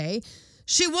Halliday,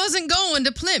 she wasn't going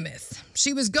to Plymouth.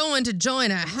 She was going to join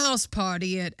a house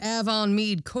party at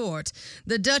Avonmead Court,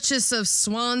 the Duchess of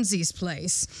Swansea's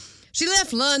place. She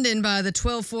left London by the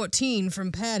 12:14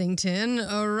 from Paddington,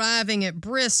 arriving at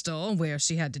Bristol, where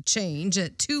she had to change,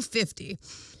 at 2:50.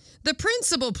 The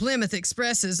principal Plymouth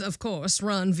expresses, of course,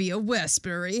 run via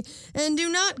Westbury and do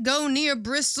not go near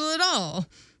Bristol at all.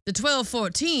 The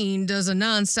 12:14 does a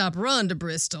non-stop run to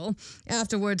Bristol,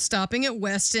 afterwards stopping at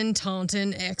Weston,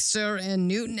 Taunton, Exeter, and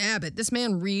Newton Abbot. This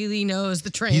man really knows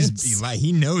the trains.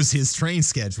 He knows his train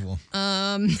schedule.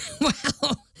 Wow.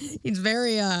 He's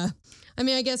very, I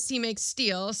guess he makes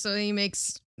steel, so he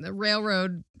makes the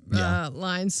railroad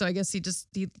lines, so I guess he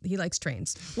likes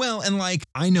trains. Well, and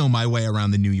I know my way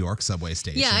around the New York subway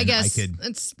station. Yeah, I guess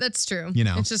that's true.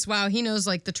 It's just, wow, he knows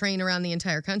the train around the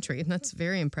entire country. That's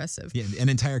very impressive. Yeah, an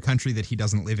entire country that he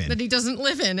doesn't live in. That he doesn't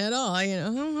live in at all,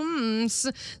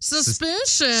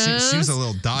 suspicious. She was a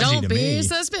little dodgy Don't to be me.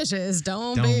 suspicious.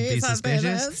 Don't be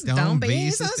suspicious. Don't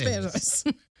be suspicious.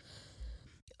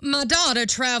 My daughter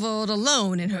traveled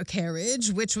alone in her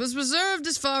carriage, which was reserved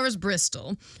as far as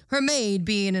Bristol, her maid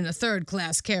being in a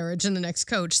third-class carriage in the next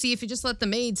coach. See, if you just let the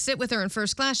maid sit with her in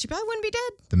first class, she probably wouldn't be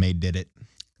dead. The maid did it.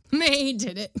 Maid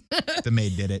did it. The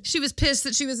maid did it. She was pissed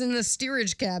that she was in the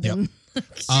steerage cabin.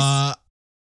 Yep.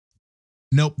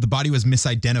 Nope, the body was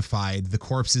misidentified. The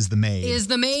corpse is the maid. Is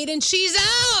the maid, and she's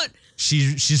out.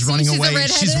 She's running away.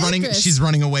 She's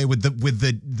running away with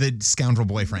the scoundrel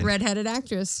boyfriend. Redheaded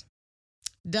actress.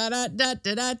 Da da da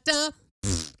da da da.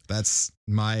 That's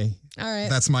my. All right.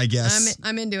 That's my guess.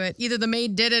 I'm into it. Either the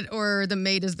maid did it or the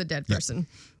maid is the dead person.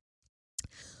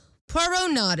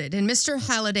 Poirot nodded, and Mr.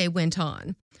 Halliday went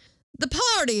on. The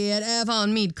party at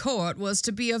Avonmead Court was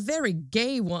to be a very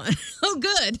gay one. Oh,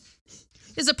 good.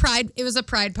 It was a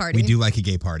pride party. We do like a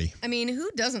gay party. I mean, who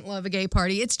doesn't love a gay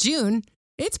party? It's June.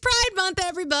 It's Pride Month,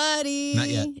 everybody. Not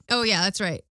yet. Oh, yeah, that's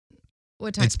right.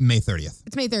 What time? It's May 30th.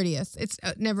 It's May 30th. It's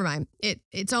never mind.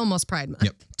 It's almost Pride Month.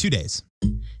 Yep, 2 days.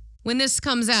 When this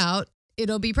comes out,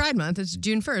 it'll be Pride Month. It's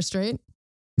June 1st, right?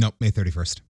 Nope, May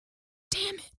 31st.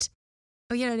 Damn it.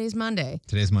 Oh, yeah, today's Monday.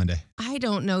 Today's Monday. I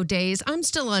don't know days. I'm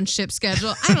still on ship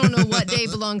schedule. I don't know what day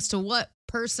belongs to what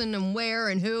person and where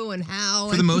and who and how.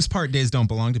 For the most part, days don't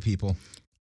belong to people.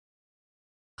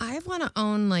 I want to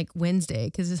own Wednesday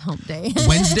because it's hump day.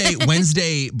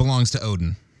 Wednesday belongs to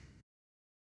Odin.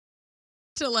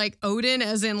 To Odin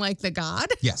as in the god?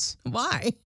 Yes.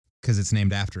 Why? Because it's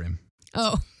named after him.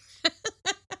 Oh.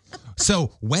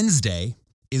 So Wednesday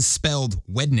is spelled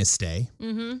Wednesday,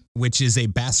 which is a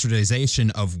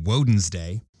bastardization of Woden's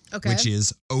Day, which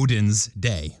is Odin's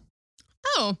Day.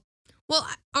 Oh. Well,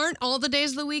 aren't all the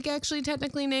days of the week actually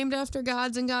technically named after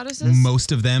gods and goddesses?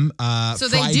 Most of them. So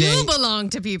Friday, they do belong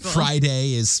to people.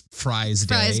 Friday is Fry's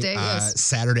Day. Fry's Day, yes.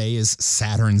 Saturday is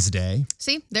Saturn's Day.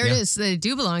 See, there it is. They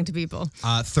do belong to people.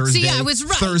 Thursday. See, I was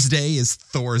right. Thursday is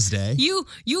Thor's Day. You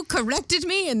corrected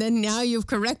me, and then now you've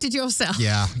corrected yourself.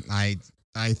 Yeah, I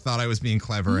thought I was being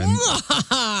clever, and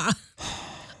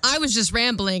I was just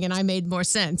rambling, and I made more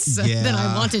sense than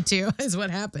I wanted to. Is what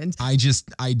happened. I just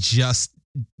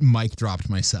mic dropped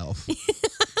myself.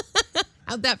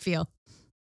 How'd that feel?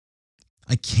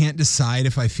 I can't decide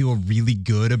if I feel really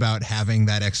good about having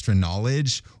that extra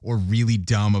knowledge or really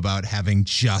dumb about having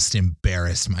just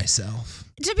embarrassed myself.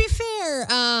 To be fair,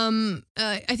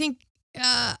 I think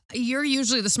you're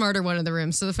usually the smarter one in the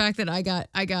room. So the fact that I got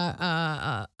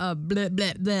a blah, blah,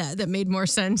 blah that made more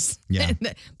sense. Yeah.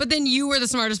 But then you were the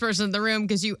smartest person in the room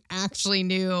because you actually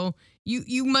knew.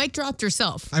 You mic dropped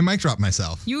yourself. I mic dropped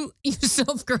myself. You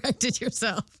self-corrected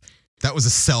yourself. That was a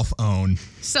self-own.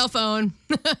 Self-own.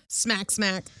 Smack.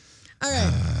 All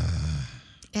right.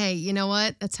 Hey, you know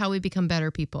what? That's how we become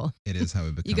better people. It is how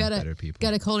we become better people.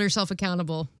 You gotta hold yourself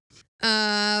accountable.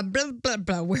 Blah, blah,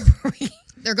 blah. Where were we?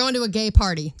 They're going to a gay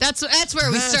party. That's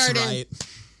where we started. Right.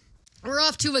 We're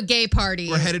off to a gay party.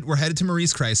 We're headed to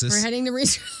Marie's Crisis. We're heading to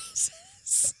Marie's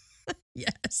Crisis.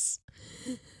 Yes.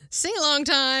 Sing along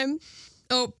time.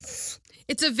 Oh,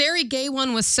 it's a very gay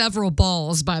one with several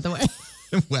balls, by the way.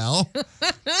 Well,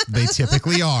 they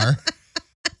typically are.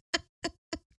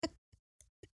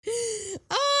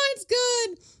 Oh, it's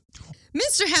good.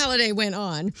 Mr. Halliday went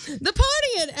on, the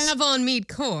party at Avonmead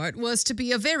Court was to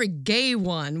be a very gay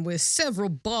one with several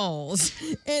balls,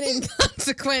 and in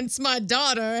consequence, my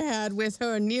daughter had with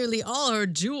her nearly all her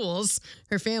jewels,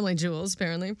 her family jewels,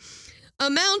 apparently,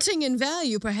 amounting in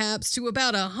value perhaps to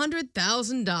about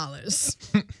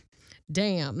 $100,000.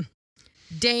 Damn.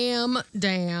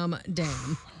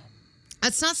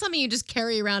 That's not something you just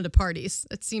carry around to parties.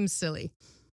 That seems silly.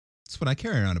 That's what I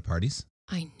carry around at parties.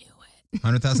 I knew it.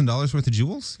 $100,000 worth of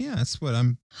jewels? Yeah, that's what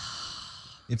I'm...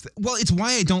 it's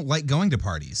why I don't like going to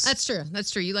parties. That's true.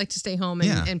 You like to stay home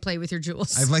and play with your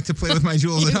jewels. I'd like to play with my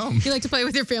jewels at home. You like to play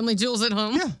with your family jewels at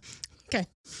home? Yeah. Okay.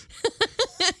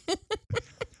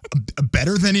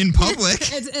 Better than in public.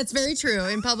 It's very true.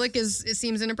 In public it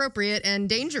seems inappropriate and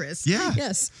dangerous. Yeah.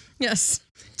 Yes.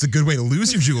 It's a good way to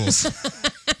lose your jewels.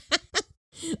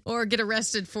 Or get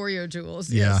arrested for your jewels.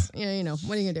 Yeah. Yes. Yeah,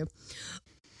 what are you going to do?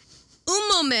 Un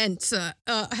moment.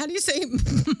 How do you say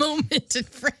moment in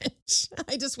French?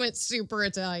 I just went super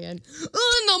Italian.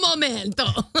 Un momento.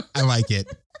 I like it.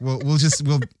 We'll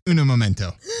uno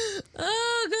momento.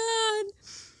 Oh, God.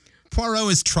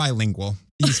 Poirot is trilingual.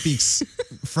 He speaks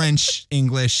French,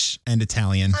 English, and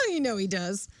Italian. Oh, he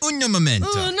does. Uno momento.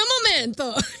 Uno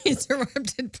momento,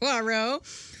 interrupted Poirot.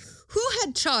 Who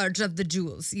had charge of the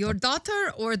jewels, your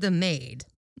daughter or the maid?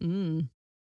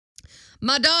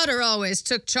 My daughter always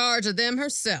took charge of them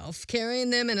herself, carrying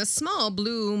them in a small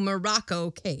blue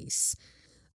Morocco case.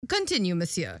 Continue,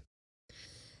 monsieur.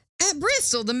 At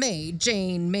Bristol, the maid,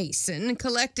 Jane Mason,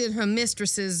 collected her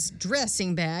mistress's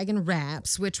dressing bag and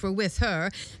wraps, which were with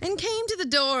her, and came to the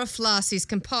door of Flossie's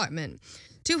compartment.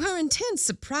 To her intense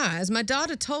surprise, my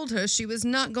daughter told her she was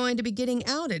not going to be getting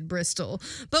out at Bristol,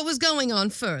 but was going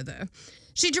on further.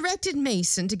 She directed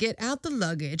Mason to get out the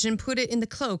luggage and put it in the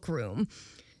cloakroom.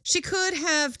 She could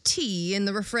have tea in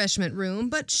the refreshment room,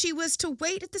 but she was to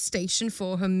wait at the station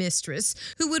for her mistress,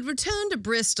 who would return to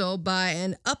Bristol by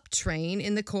an up train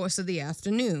in the course of the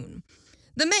afternoon.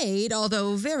 The maid,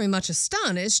 although very much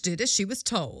astonished, did as she was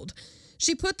told.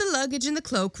 She put the luggage in the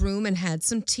cloakroom and had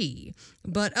some tea.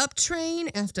 But up train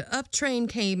after up train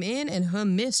came in, and her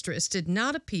mistress did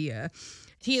not appear.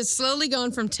 He has slowly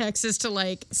gone from Texas to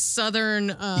like southern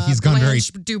He's gone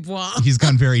Blanche Dubois. He's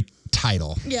gone very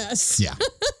tidal. Yes. Yeah.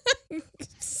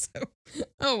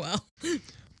 Oh well.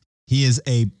 He is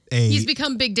He's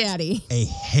become Big Daddy. A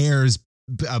hair's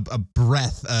a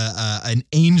breath, an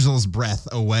angel's breath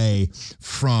away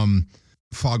from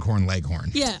Foghorn Leghorn.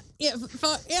 Yeah.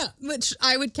 Which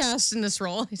I would cast in this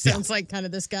role. He sounds like kind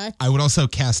of this guy. I would also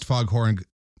cast Foghorn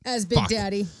as Big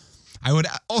Daddy. I would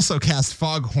also cast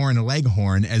Foghorn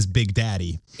Leghorn as Big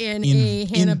Daddy in a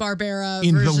Hanna-Barbera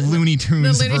in version. the Looney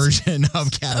Tunes version of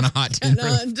Cat on a Hot Tin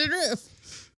Roof.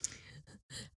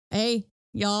 Hey,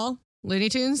 y'all, Looney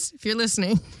Tunes, if you're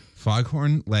listening.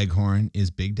 Foghorn Leghorn is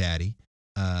Big Daddy.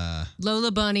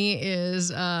 Lola Bunny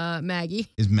is Maggie.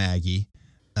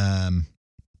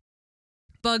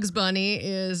 Bugs Bunny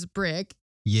is Brick.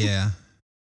 Yeah.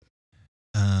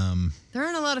 There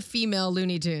aren't a lot of female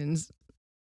Looney Tunes.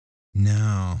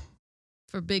 No.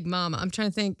 For Big Mama. I'm trying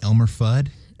to think. Elmer Fudd?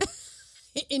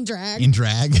 In drag.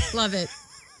 Love it.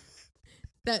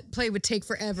 That play would take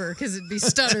forever because it'd be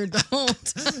stuttered the whole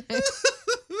time.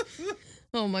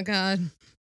 Oh my God.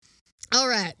 All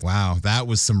right. Wow, that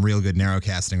was some real good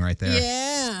narrowcasting right there.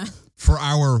 Yeah. For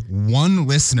our one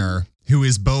listener who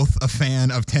is both a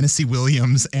fan of Tennessee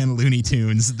Williams and Looney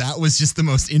Tunes, that was just the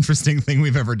most interesting thing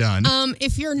we've ever done.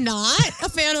 If you're not a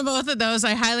fan of both of those,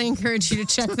 I highly encourage you to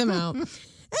check them out.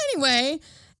 Anyway,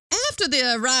 after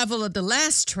the arrival of the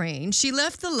last train, she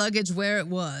left the luggage where it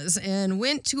was and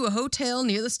went to a hotel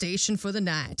near the station for the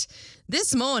night.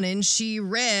 This morning, she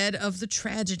read of the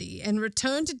tragedy and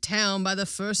returned to town by the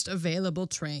first available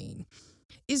train.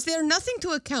 Is there nothing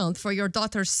to account for your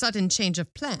daughter's sudden change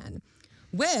of plan?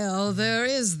 Well, there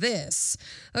is this.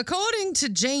 According to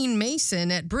Jane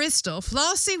Mason at Bristol,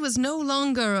 Flossie was no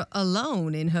longer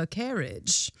alone in her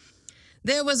carriage.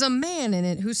 There was a man in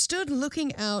it who stood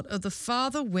looking out of the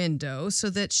farther window so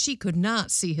that she could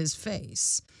not see his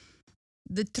face.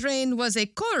 The train was a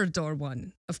corridor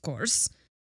one, of course.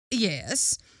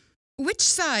 Yes. Which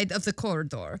side of the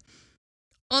corridor?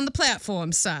 On the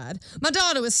platform side. My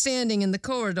daughter was standing in the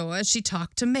corridor as she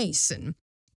talked to Mason.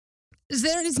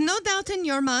 There is no doubt in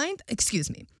your mind? Excuse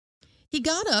me. He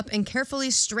got up and carefully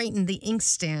straightened the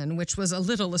inkstand, which was a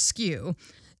little askew.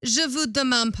 Je vous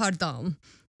demande pardon.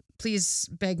 Please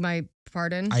beg my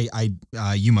pardon.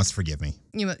 You must forgive me.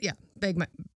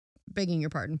 Begging your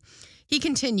pardon. He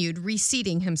continued,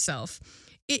 reseating himself.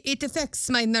 It affects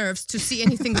my nerves to see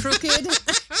anything crooked.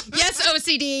 Yes,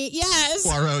 OCD. Yes.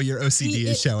 Poirot, your OCD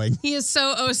is showing. He is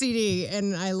so OCD,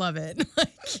 and I love it.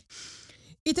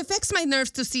 It affects my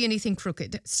nerves to see anything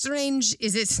crooked. Strange,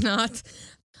 is it not?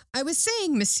 I was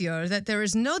saying, monsieur, that there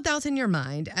is no doubt in your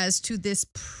mind as to this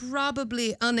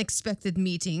probably unexpected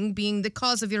meeting being the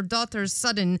cause of your daughter's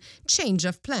sudden change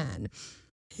of plan.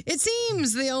 It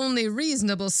seems the only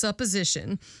reasonable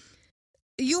supposition.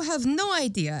 You have no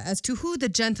idea as to who the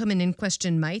gentleman in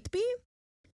question might be?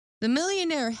 The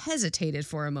millionaire hesitated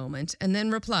for a moment and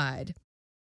then replied,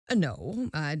 No,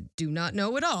 I do not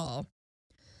know at all.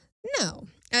 Now,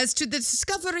 as to the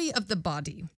discovery of the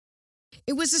body.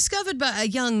 It was discovered by a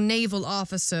young naval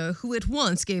officer who at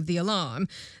once gave the alarm.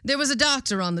 There was a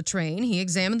doctor on the train. He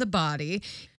examined the body.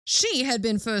 She had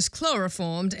been first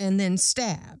chloroformed and then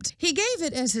stabbed. He gave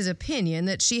it as his opinion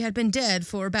that she had been dead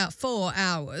for about 4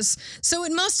 hours, so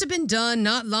it must have been done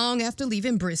not long after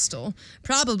leaving Bristol,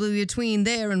 probably between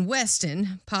there and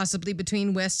Weston, possibly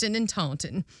between Weston and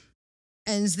Taunton.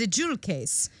 And the jewel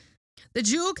case. The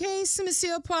jewel case,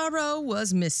 Monsieur Poirot,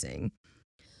 was missing.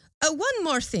 One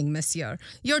more thing, monsieur.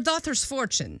 Your daughter's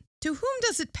fortune. To whom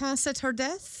does it pass at her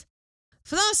death?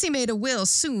 Flossie made a will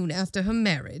soon after her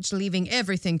marriage, leaving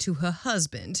everything to her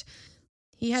husband.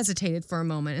 He hesitated for a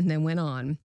moment and then went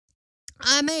on.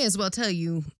 I may as well tell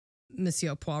you,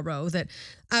 Monsieur Poirot, that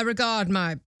I regard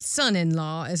my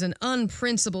son-in-law as an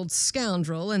unprincipled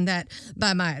scoundrel, and that,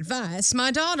 by my advice,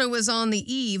 my daughter was on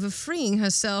the eve of freeing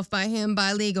herself by him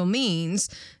by legal means.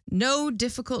 No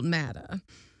difficult matter.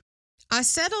 I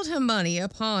settled her money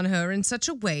upon her in such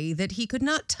a way that he could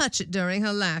not touch it during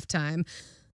her lifetime.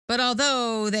 But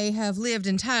although they have lived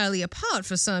entirely apart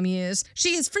for some years,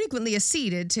 she has frequently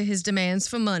acceded to his demands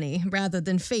for money rather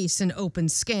than face an open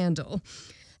scandal.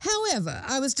 However,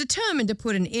 I was determined to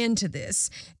put an end to this,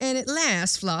 and at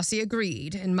last Flossie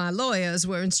agreed, and my lawyers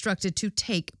were instructed to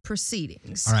take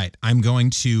proceedings. All right, I'm going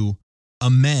to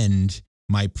amend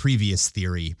my previous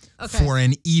theory for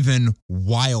an even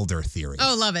wilder theory.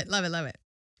 Oh, love it, love it, love it.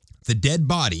 The dead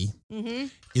body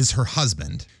is her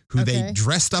husband, who they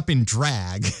dressed up in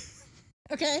drag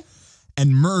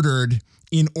and murdered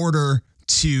in order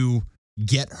to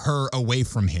get her away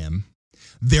from him.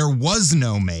 There was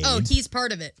no maid. Oh, he's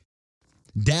part of it.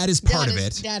 Dad is part of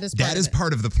it. Dad is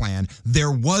part of the plan.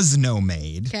 There was no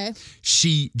maid. Okay.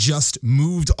 She just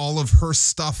moved all of her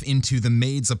stuff into the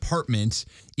maid's apartment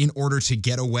in order to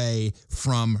get away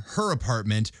from her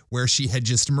apartment where she had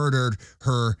just murdered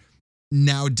her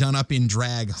now done up in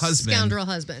drag husband. Scoundrel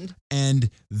husband. And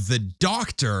the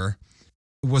doctor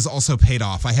was also paid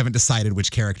off. I haven't decided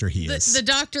which character he is. The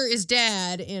doctor is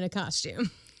Dad in a costume.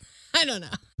 I don't know.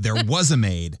 There was a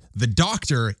maid. The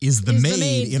doctor is the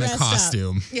maid in a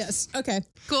costume. Up. Yes. Okay.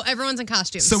 Cool. Everyone's in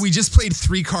costumes. So we just played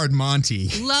 3-card Monty.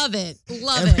 Love it.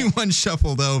 Everyone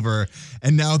shuffled over,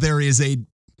 and now there is a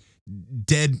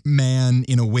dead man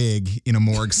in a wig in a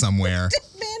morgue somewhere.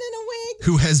 Dead man in a wig.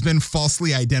 Who has been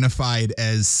falsely identified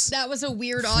as that was a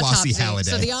weird Flossie autopsy.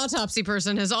 Halliday. So the autopsy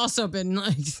person has also been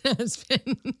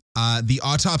the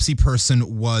autopsy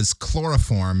person was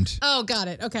chloroformed. Oh, got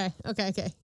it. Okay.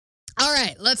 All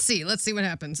right, let's see what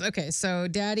happens. Okay, so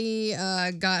Daddy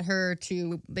got her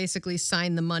to basically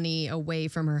sign the money away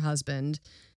from her husband,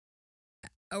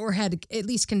 or had at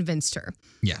least convinced her.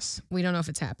 Yes. We don't know if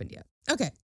it's happened yet. Okay.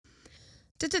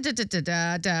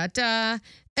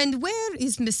 And where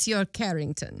is Monsieur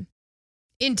Carrington?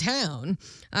 In town.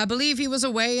 I believe he was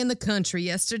away in the country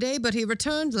yesterday, but he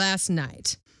returned last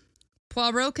night.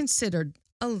 Poirot considered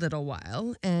a little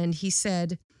while, and he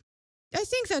said, I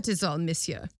think that is all,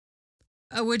 monsieur.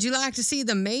 Would you like to see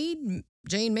the maid,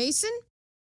 Jane Mason?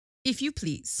 If you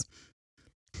please.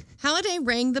 Halliday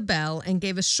rang the bell and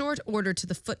gave a short order to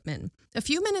the footman. A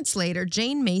few minutes later,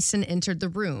 Jane Mason entered the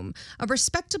room, a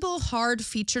respectable,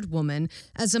 hard-featured woman,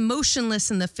 as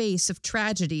emotionless in the face of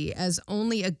tragedy as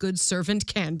only a good servant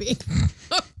can be.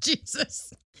 Oh,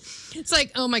 Jesus. It's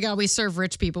like, oh my God, we serve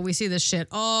rich people. We see this shit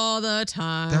all the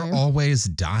time. They're always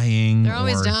dying. They're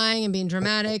always dying and being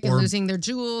dramatic and losing their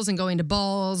jewels and going to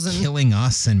balls and killing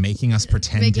us and making us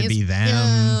pretend to be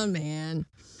them. Oh, man.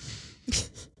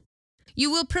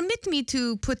 You will permit me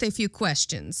to put a few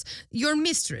questions. Your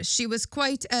mistress, she was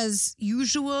quite as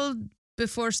usual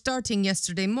before starting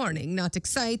yesterday morning, not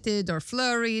excited or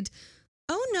flurried.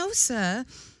 Oh, no, sir.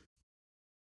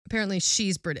 Apparently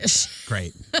she's British.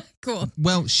 Great. Cool.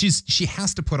 Well, she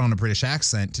has to put on a British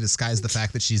accent to disguise the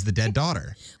fact that she's the dead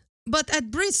daughter. But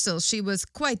at Bristol, she was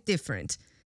quite different.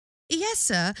 Yes,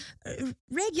 sir.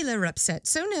 Regular upset.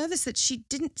 So nervous that she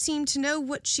didn't seem to know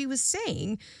what she was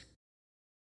saying.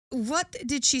 What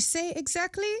did she say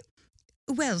exactly?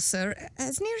 Well, sir,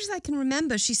 as near as I can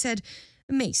remember, she said,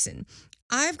 Mason,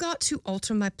 I've got to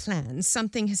alter my plans.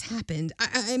 Something has happened.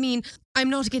 I mean, I'm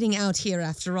not getting out here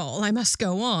after all. I must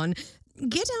go on.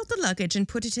 Get out the luggage and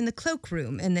put it in the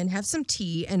cloakroom, and then have some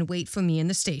tea and wait for me in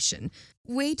the station.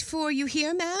 Wait for you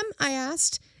here, ma'am? I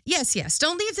asked. Yes,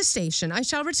 don't leave the station. I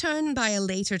shall return by a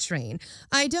later train.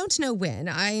 I don't know when.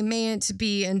 It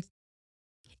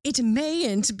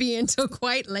mayn't be until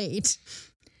quite late.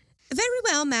 Very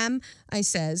well, ma'am, I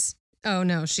says. Oh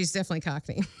no, she's definitely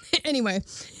Cockney. Anyway,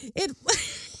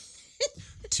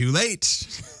 Too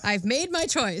late. I've made my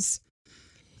choice.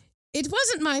 It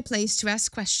wasn't my place to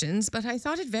ask questions, but I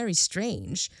thought it very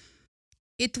strange.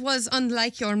 It was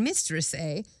unlike your mistress,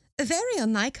 eh? Very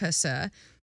unlike her, sir.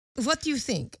 What do you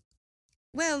think?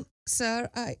 Well, sir,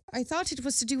 I thought it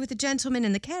was to do with the gentleman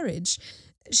in the carriage.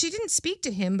 She didn't speak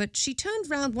to him, but she turned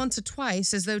round once or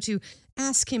twice as though to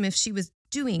ask him if she was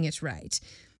doing it right.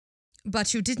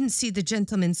 But you didn't see the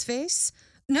gentleman's face?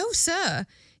 No, sir.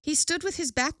 He stood with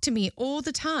his back to me all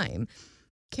the time.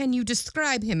 Can you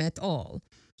describe him at all?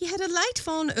 He had a light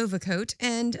fawn overcoat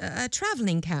and a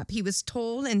traveling cap. He was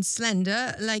tall and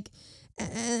slender,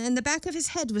 and the back of his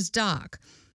head was dark.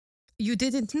 You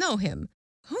didn't know him?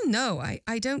 Oh, no,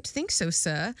 I don't think so,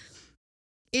 sir.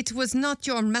 It was not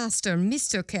your master,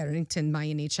 Mr. Carrington, by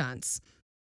any chance.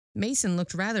 Mason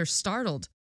looked rather startled.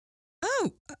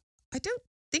 Oh, I don't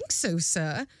think so,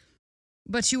 sir.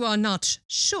 But you are not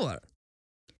sure?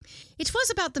 It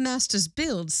was about the master's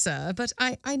build, sir, but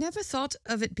I never thought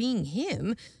of it being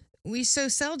him. We so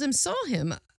seldom saw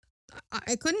him.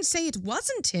 I couldn't say it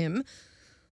wasn't him.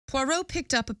 Poirot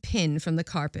picked up a pin from the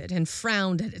carpet and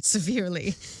frowned at it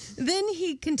severely. Then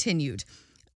he continued,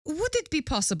 Would it be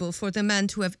possible for the man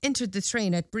to have entered the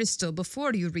train at Bristol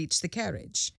before you reached the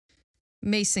carriage?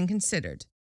 Mason considered.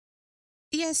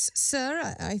 Yes,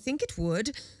 sir, I think it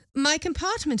would. My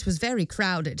compartment was very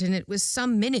crowded, and it was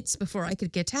some minutes before I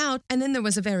could get out, and then there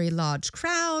was a very large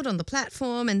crowd on the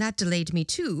platform, and that delayed me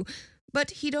too.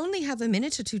 But he'd only have a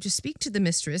minute or two to speak to the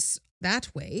mistress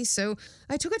that way, so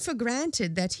I took it for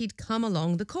granted that he'd come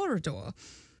along the corridor.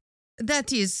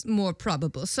 That is more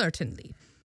probable, certainly.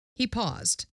 He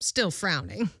paused, still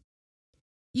frowning.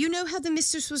 You know how the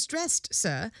mistress was dressed,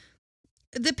 sir?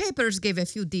 The papers gave a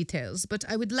few details, but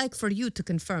I would like for you to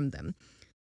confirm them.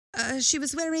 She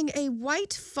was wearing a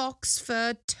white fox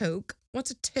fur toque.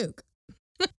 What's a toque?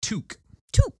 Toque.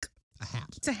 Toque. A hat.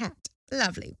 It's a hat.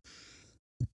 Lovely.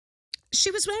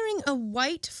 She was wearing a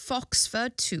white fox fur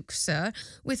toque, sir,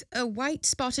 with a white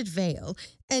spotted veil,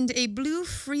 and a blue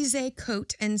frisé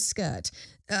coat and skirt.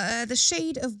 The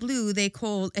shade of blue they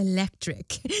call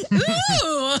electric.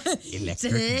 Ooh!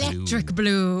 Electric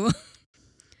blue.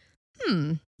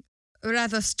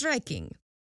 Rather striking.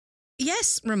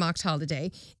 Yes, remarked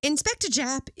Holiday. Inspector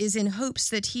Japp is in hopes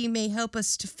that he may help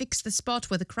us to fix the spot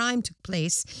where the crime took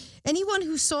place. Anyone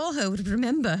who saw her would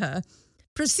remember her.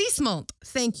 Précisément.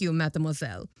 Thank you,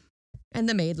 mademoiselle. And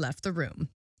the maid left the room.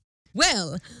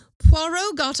 Well,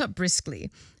 Poirot got up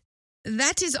briskly.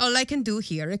 That is all I can do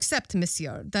here, except,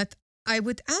 monsieur, that I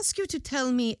would ask you to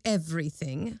tell me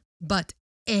everything, but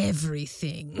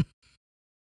everything.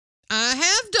 I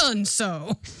have done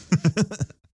so.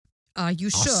 Are you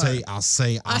sure? I'll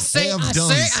say I have done so.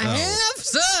 I have,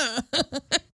 sir.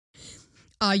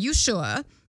 Are you sure?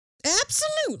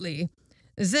 Absolutely.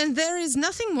 Then there is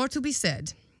nothing more to be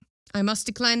said. I must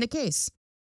decline the case.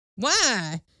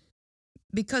 Why?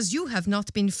 Because you have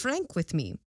not been frank with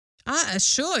me. I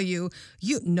assure you,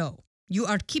 you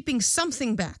are keeping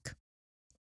something back.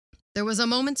 There was a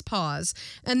moment's pause,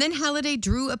 and then Halliday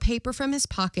drew a paper from his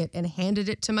pocket and handed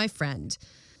it to my friend.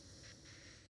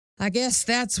 I guess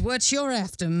that's what you're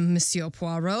after, Monsieur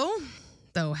Poirot.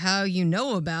 Though how you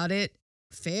know about it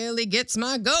fairly gets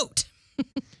my goat.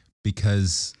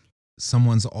 Because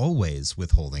someone's always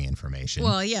withholding information.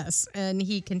 Well, yes, and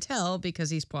he can tell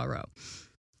because he's Poirot.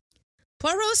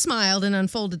 Poirot smiled and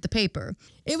unfolded the paper.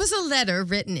 It was a letter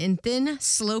written in thin,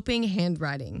 sloping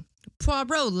handwriting.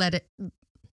 Poirot read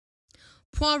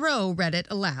it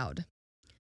aloud.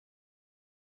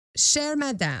 Chère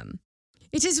Madame,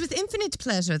 it is with infinite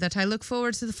pleasure that I look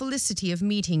forward to the felicity of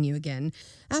meeting you again.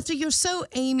 After your so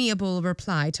amiable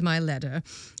reply to my letter,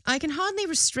 I can hardly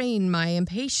restrain my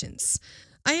impatience.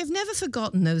 I have never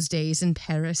forgotten those days in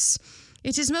Paris.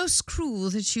 It is most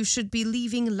cruel that you should be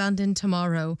leaving London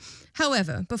tomorrow.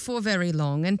 However, before very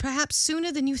long, and perhaps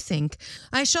sooner than you think,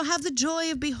 I shall have the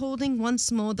joy of beholding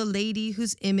once more the lady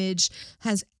whose image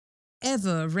has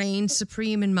ever reigned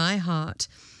supreme in my heart.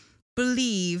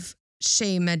 Believe,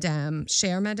 chère Madame,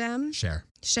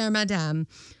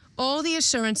 all the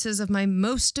assurances of my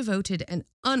most devoted and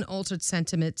unaltered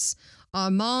sentiments,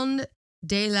 Armand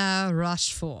de la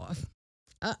Rochefort.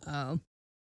 Uh-oh.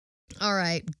 All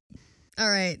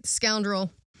right,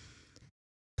 scoundrel.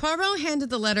 Poirot handed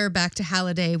the letter back to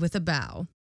Halliday with a bow.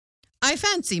 I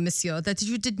fancy, monsieur, that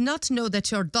you did not know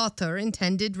that your daughter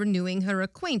intended renewing her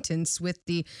acquaintance with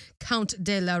the Count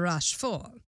de la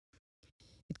Rochefort.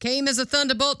 It came as a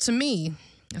thunderbolt to me.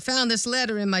 I found this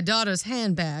letter in my daughter's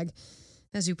handbag.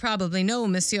 As you probably know,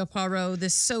 Monsieur Poirot,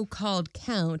 this so-called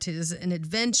Count is an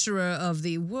adventurer of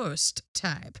the worst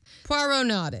type. Poirot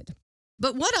nodded.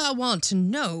 But what I want to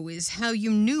know is how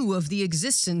you knew of the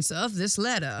existence of this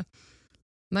letter.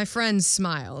 My friend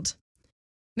smiled.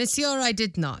 Monsieur, I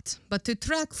did not, but to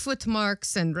track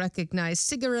footmarks and recognize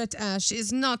cigarette ash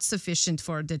is not sufficient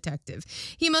for a detective.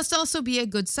 He must also be a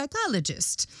good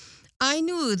psychologist. I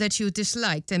knew that you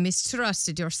disliked and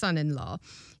mistrusted your son-in-law.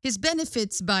 His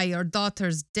benefits by your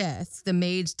daughter's death, the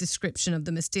maid's description of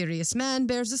the mysterious man,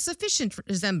 bears a sufficient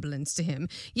resemblance to him,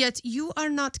 yet you are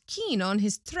not keen on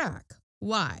his track.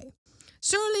 Why?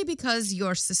 Surely because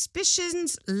your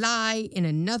suspicions lie in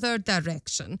another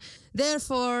direction.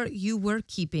 Therefore, you were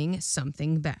keeping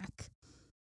something back.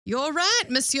 You're right,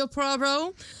 Monsieur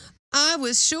Poirot. I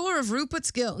was sure of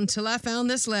Rupert's guilt until I found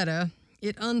this letter.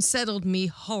 It unsettled me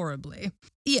horribly.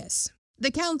 Yes,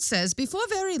 the Count says before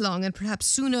very long, and perhaps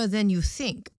sooner than you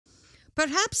think.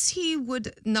 Perhaps he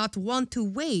would not want to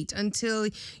wait until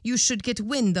you should get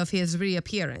wind of his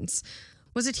reappearance.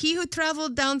 Was it he who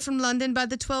traveled down from London by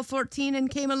the 12:14 and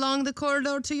came along the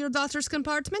corridor to your daughter's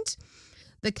compartment?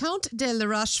 The Count de la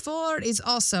Rochefort is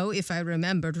also, if I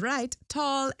remembered right,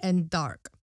 tall and dark.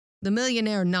 The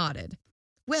millionaire nodded.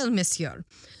 Well, monsieur,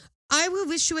 I will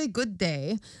wish you a good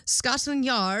day. Scotland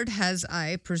Yard has,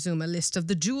 I presume, a list of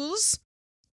the jewels?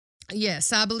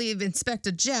 Yes, I believe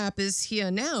Inspector Japp is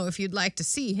here now if you'd like to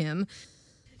see him.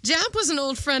 Japp was an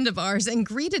old friend of ours and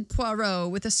greeted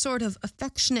Poirot with a sort of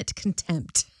affectionate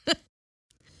contempt.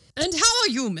 And how are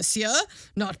you, monsieur?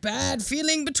 Not bad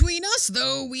feeling between us,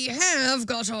 though we have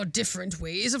got our different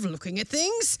ways of looking at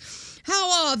things.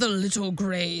 How are the little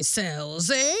grey cells,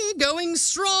 eh? Going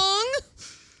strong?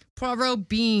 Poirot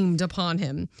beamed upon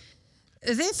him.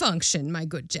 They function, my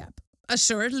good Japp.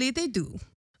 Assuredly they do.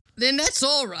 Then that's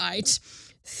all right.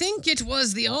 Think it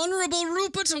was the Honourable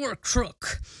Rupert or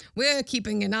Crook. We're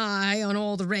keeping an eye on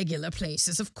all the regular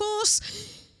places, of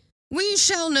course. We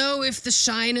shall know if the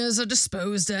shiners are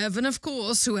disposed of, and of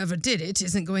course whoever did it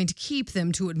isn't going to keep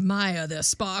them to admire their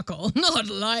sparkle. Not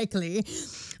likely.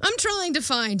 I'm trying to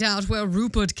find out where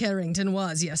Rupert Carrington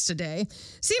was yesterday.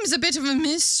 Seems a bit of a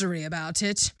mystery about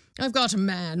it. I've got a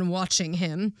man watching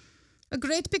him. A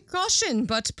great precaution,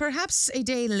 but perhaps a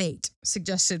day late,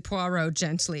 suggested Poirot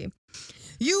gently.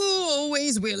 You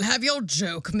always will have your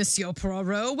joke, Monsieur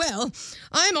Poirot. Well,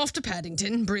 I'm off to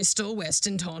Paddington, Bristol,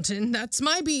 Weston, Taunton. That's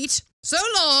my beat. So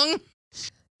long.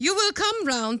 You will come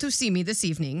round to see me this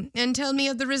evening and tell me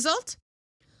of the result?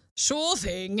 Sure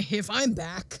thing, if I'm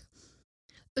back.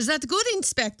 That good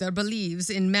inspector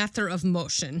believes in matter of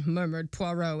motion, murmured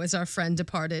Poirot as our friend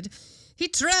departed. He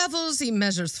travels, he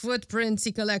measures footprints,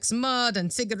 he collects mud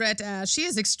and cigarette ash. He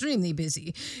is extremely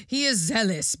busy. He is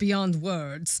zealous beyond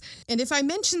words. And if I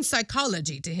mention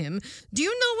psychology to him, do you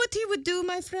know what he would do,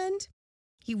 my friend?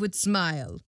 He would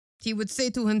smile. He would say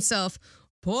to himself,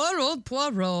 Poor old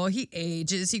Poirot, he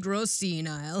ages, he grows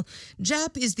senile.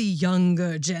 Japp is the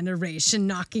younger generation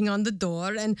knocking on the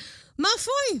door, and, ma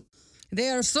foi, they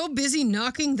are so busy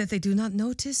knocking that they do not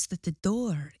notice that the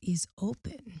door is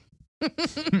open.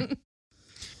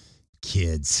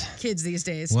 Kids these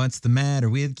days. What's the matter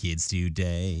with kids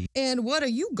today? And what are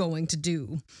you going to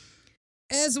do?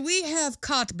 As we have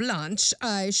carte blanche,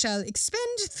 I shall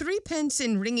expend 3 pence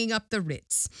in ringing up the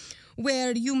Ritz,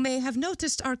 where you may have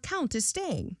noticed our Count is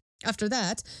staying. After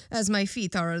that, as my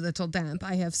feet are a little damp,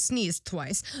 I have sneezed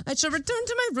twice, I shall return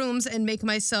to my rooms and make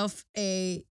myself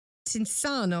a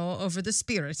tinsano over the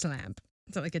spirit lamp.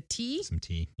 Is that like a tea? Some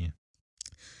tea, yeah.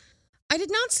 I did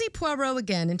not see Poirot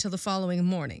again until the following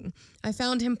morning. I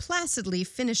found him placidly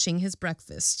finishing his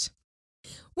breakfast.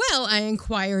 Well, I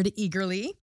inquired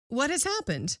eagerly, what has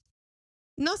happened?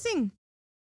 Nothing.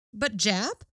 But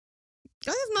Japp?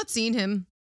 I have not seen him.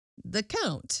 The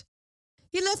Count.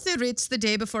 He left the Ritz the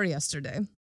day before yesterday.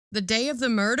 The day of the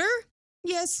murder?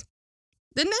 Yes.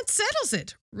 Then that settles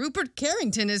it. Rupert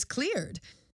Carrington is cleared.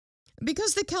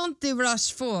 Because the Count de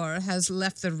Rochefort has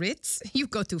left the Ritz, you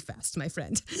go too fast, my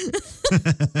friend.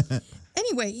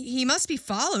 Anyway, he must be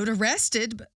followed,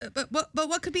 arrested, but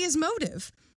what could be his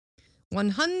motive?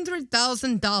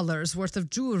 $100,000 worth of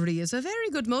jewelry is a very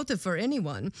good motive for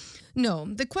anyone. No,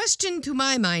 the question to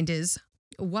my mind is,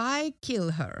 why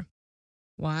kill her?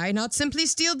 Why not simply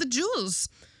steal the jewels?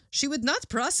 She would not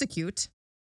prosecute.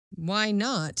 Why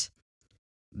not?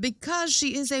 Because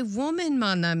she is a woman,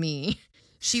 mon ami.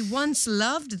 She once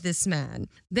loved this man.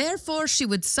 Therefore, she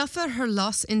would suffer her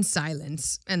loss in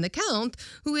silence. And the Count,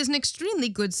 who is an extremely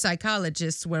good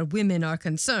psychologist where women are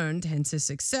concerned, hence his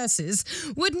successes,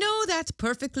 would know that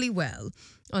perfectly well.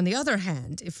 On the other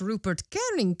hand, if Rupert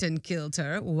Carrington killed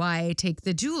her, why take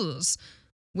the jewels?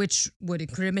 Which would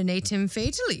incriminate him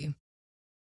fatally.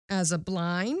 As a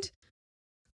blind?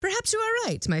 Perhaps you are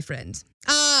right, my friend.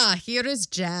 Ah, here is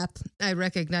Jap. I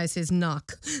recognize his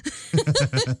knock.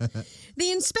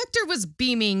 The inspector was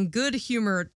beaming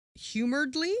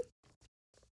humoredly.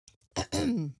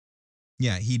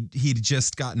 Yeah, he'd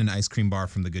just gotten an ice cream bar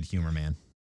from the Good Humor Man,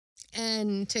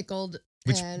 And tickled.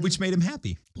 which made him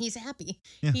happy. He's happy.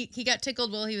 Yeah. He got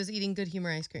tickled while he was eating Good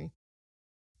Humor ice cream.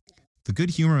 The Good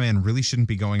Humor Man really shouldn't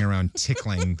be going around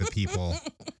tickling the people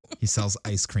he sells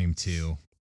ice cream to.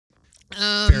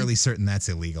 Fairly certain that's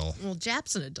illegal. Well,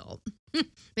 Jap's an adult.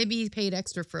 Maybe he paid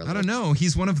extra for a I little. don't know.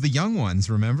 He's one of the young ones,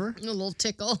 remember? A little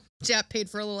tickle. Jap paid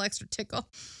for a little extra tickle.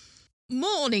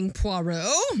 Morning, Poirot.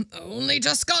 Only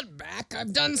just got back.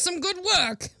 I've done some good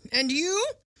work. And you?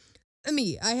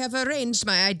 Me, I have arranged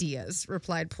my ideas,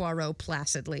 replied Poirot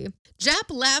placidly. Jap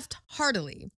laughed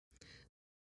heartily.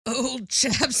 Old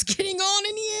chap's getting on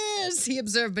in years, he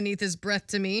observed beneath his breath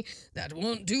to me. That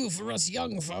won't do for us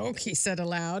young folk, he said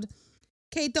aloud.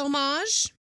 Que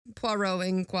dommage? Poirot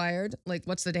inquired. Like,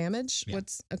 what's the damage? Yeah.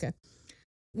 Okay.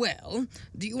 Well,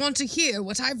 do you want to hear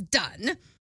what I've done?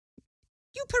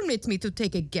 You permit me to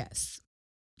take a guess.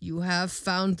 You have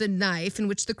found the knife in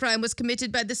which the crime was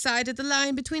committed by the side of the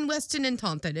line between Weston and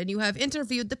Taunton, and you have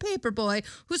interviewed the paper boy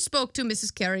who spoke to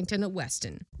Mrs. Carrington at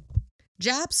Weston.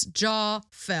 Jap's jaw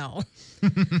fell. How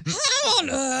on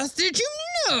earth did you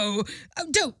know? Oh,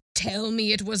 don't tell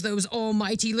me it was those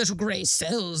almighty little grey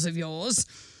cells of yours.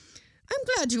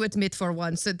 I'm glad you admit for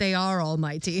once that they are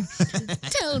almighty.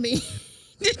 Tell me,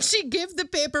 did she give the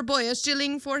paper boy a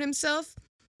shilling for himself?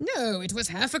 No, it was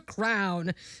half a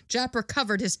crown. Jap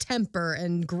recovered his temper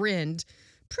and grinned.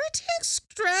 Pretty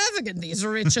extravagant, these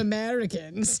rich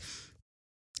Americans.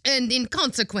 And in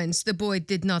consequence, the boy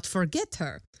did not forget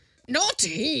her. Not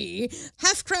he.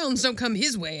 Half-crowns don't come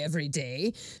his way every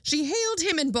day. She hailed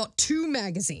him and bought 2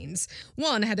 magazines.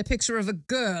 One had a picture of a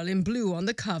girl in blue on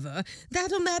the cover.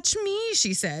 That'll match me,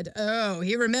 she said. Oh,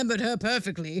 he remembered her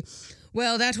perfectly.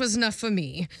 Well, that was enough for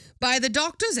me. By the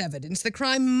doctor's evidence, the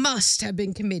crime must have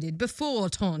been committed before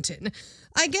Taunton.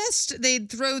 I guessed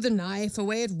they'd throw the knife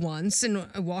away at once and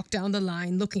walk down the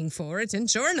line looking for it, and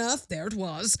sure enough, there it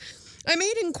was. I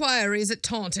made inquiries at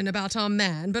Taunton about our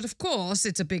man, but of course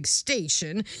it's a big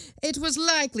station. It was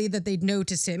likely that they'd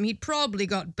notice him. He'd probably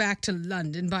got back to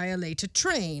London by a later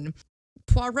train.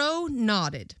 Poirot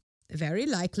nodded. Very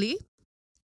likely.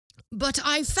 But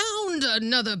I found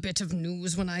another bit of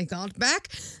news when I got back.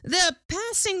 They're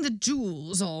passing the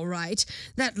jewels, all right.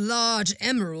 That large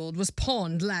emerald was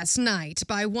pawned last night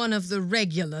by one of the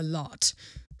regular lot.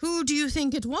 Who do you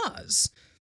think it was?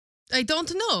 I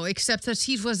don't know, except that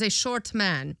he was a short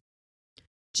man.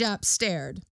 Jap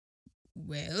stared.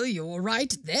 Well, you're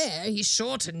right there. He's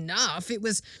short enough. It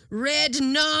was Red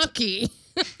Narky.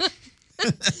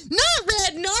 Not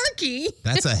Red Narky.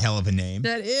 That's a hell of a name.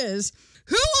 That is.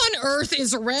 Who on earth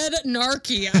is Red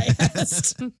Narky, I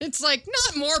asked. It's like,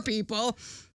 not more people.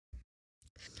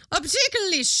 A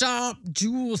particularly sharp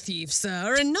jewel thief,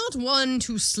 sir, and not one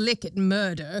to slick at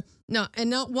murder. No, and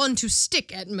not one to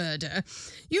stick at murder.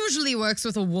 Usually works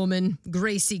with a woman,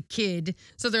 Gracie Kidd.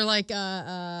 So they're like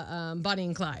Bonnie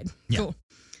and Clyde. Yeah. Cool.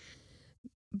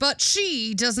 But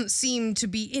she doesn't seem to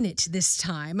be in it this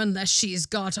time, unless she's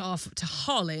got off to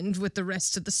Holland with the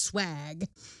rest of the swag.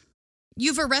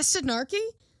 You've arrested Narky?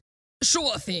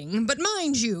 Sure thing, but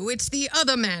mind you, it's the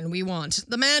other man we want.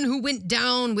 The man who went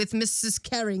down with Mrs.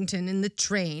 Carrington in the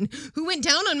train. Who went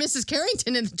down on Mrs.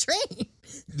 Carrington in the train?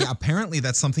 Yeah, apparently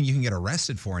that's something you can get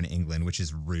arrested for in England, which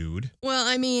is rude. Well,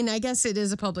 I mean, I guess it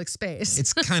is a public space.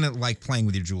 It's kind of like playing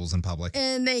with your jewels in public.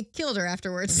 And they killed her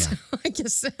afterwards. Yeah. So I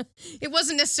guess it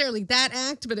wasn't necessarily that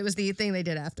act, but it was the thing they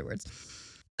did afterwards.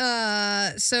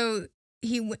 So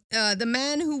the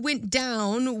man who went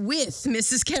down with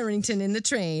Mrs. Carrington in the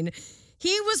train,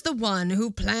 he was the one who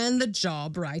planned the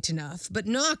job right enough, but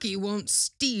Narky won't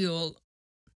squeal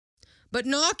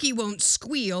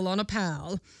on a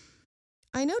pal.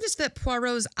 I noticed that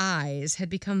Poirot's eyes had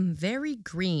become very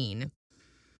green.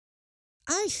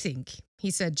 I think, he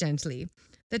said gently,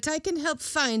 that I can help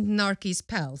find Narky's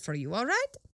pal for you, all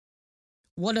right?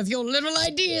 One of your little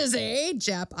ideas, eh?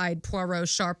 Jap eyed Poirot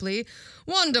sharply.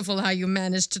 Wonderful how you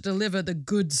manage to deliver the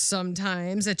goods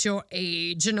sometimes at your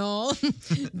age and all.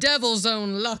 Devil's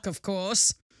own luck, of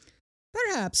course.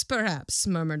 Perhaps,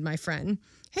 murmured my friend.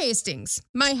 Hastings,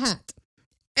 my hat.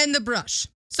 And the brush.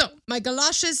 So, my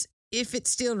galoshes, if it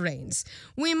still rains.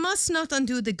 We must not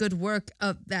undo the good work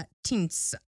of that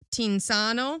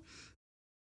Tinsano.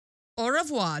 Au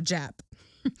revoir, Jap.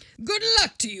 Good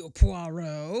luck to you,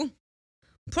 Poirot.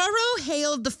 Poirot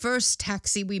hailed the first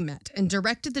taxi we met and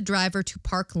directed the driver to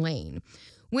Park Lane.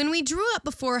 When we drew up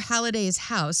before Halliday's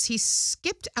house, he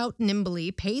skipped out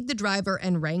nimbly, paid the driver,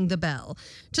 and rang the bell.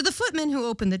 To the footman who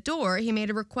opened the door, he made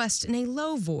a request in a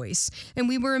low voice, and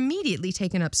we were immediately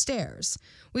taken upstairs.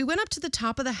 We went up to the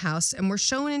top of the house and were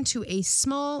shown into a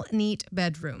small, neat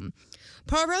bedroom.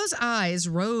 Poirot's eyes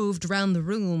roved round the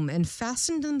room and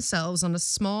fastened themselves on a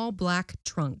small black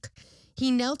trunk.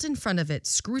 He knelt in front of it,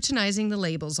 scrutinizing the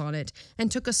labels on it, and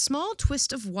took a small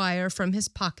twist of wire from his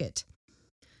pocket.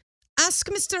 Ask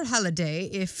Mr. Halliday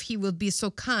if he will be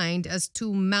so kind as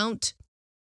to mount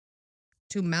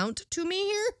to me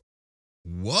here?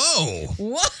 Whoa!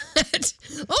 What?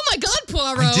 Oh my God,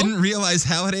 Poirot! I didn't realize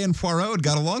Halliday and Poirot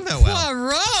got along that well.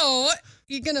 Poirot?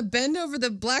 You gonna bend over the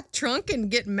black trunk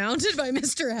and get mounted by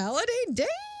Mr. Halliday?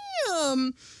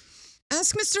 Damn!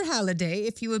 Ask Mr. Halliday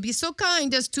if he will be so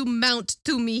kind as to mount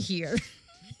to me here.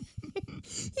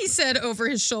 He said over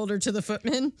his shoulder to the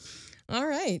footman. All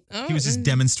right. Oh, He was just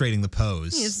demonstrating the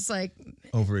pose. He's just like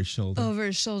over his shoulder. over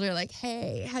his shoulder, like,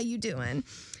 hey, how you doing?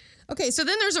 Okay, so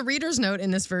then there's a reader's note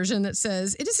in this version that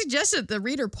says, it is suggested that the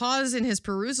reader pause in his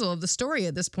perusal of the story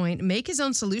at this point, make his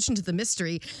own solution to the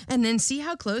mystery, and then see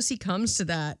how close he comes to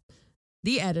that.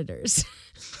 The editors.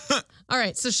 All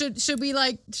right, so should we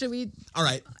All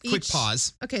right, quick each-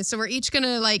 pause. Okay, so we're each going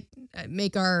to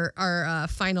make our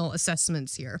final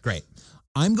assessments here. Great.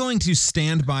 I'm going to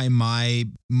stand by my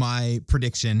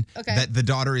prediction Okay. that the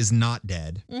daughter is not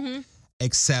dead, Mhm.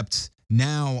 except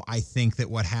now I think that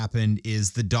what happened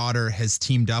is the daughter has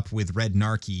teamed up with Red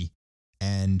Narky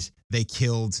and they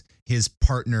killed his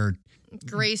partner,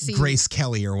 Grace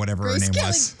Kelly or whatever her name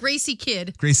was. Gracie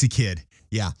Kidd. Gracie Kidd.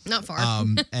 Yeah. Not far.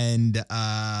 And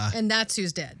that's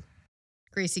who's dead.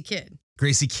 Gracie Kidd.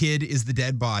 Gracie Kidd is the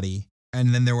dead body.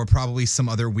 And then there were probably some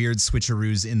other weird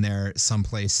switcheroos in there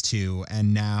someplace too.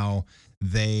 And now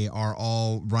they are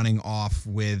all running off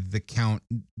with the Count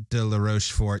de la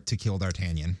Rochefort to kill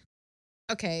D'Artagnan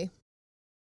Okay.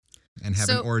 and have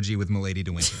So- an orgy with Milady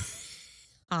de Winter.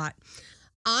 Hot.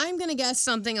 I'm going to guess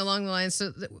something along the lines.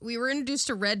 So we were introduced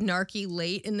to Red Narky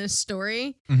late in this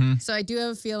story. Mm-hmm. So I do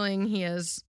have a feeling he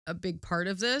has a big part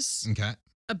of this, Okay.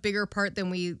 a bigger part than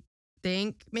we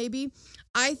think, maybe.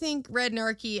 I think Red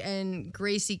Narky and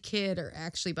Gracie Kidd are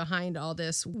actually behind all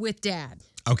this with Dad.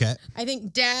 Okay. I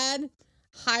think Dad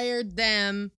hired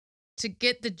them to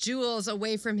get the jewels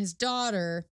away from his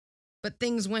daughter, but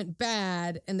things went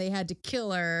bad and they had to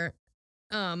kill her.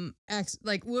 Whoops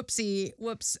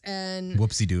and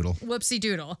Whoopsie doodle. whoopsie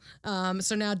doodle.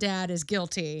 So now Dad is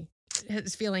guilty,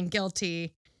 is feeling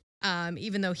guilty,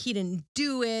 even though he didn't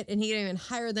do it and he didn't even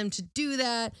hire them to do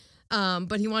that.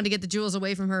 But he wanted to get the jewels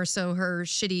away from her so her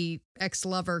shitty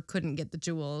ex-lover couldn't get the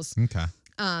jewels. Okay.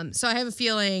 So I have a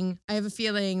feeling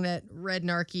that Red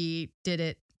Narky did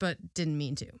it, but didn't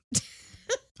mean to.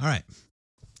 All right.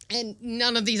 And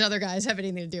none of these other guys have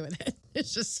anything to do with it.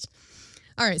 It's just,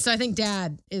 all right. So I think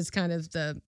Dad is kind of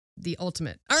the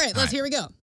ultimate. All right, here we go.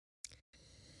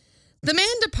 The man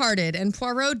departed, and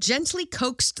Poirot gently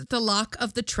coaxed the lock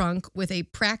of the trunk with a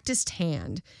practiced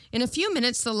hand. In a few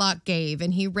minutes, the lock gave,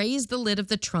 and he raised the lid of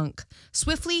the trunk.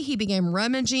 Swiftly, he began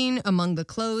rummaging among the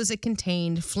clothes it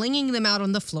contained, flinging them out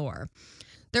on the floor.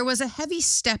 There was a heavy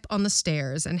step on the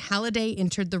stairs, and Halliday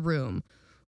entered the room.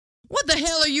 "What the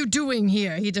hell are you doing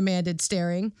here?" he demanded,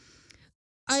 staring.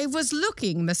 "I was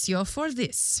looking, monsieur, for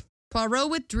this." Poirot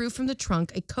withdrew from the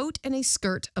trunk a coat and a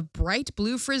skirt of bright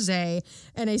blue frisé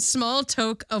and a small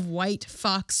toque of white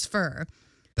fox fur.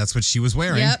 That's what she was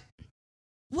wearing. Yep.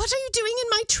 "What are you doing in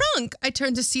my trunk?" I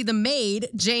turned to see the maid,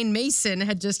 Jane Mason,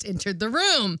 had just entered the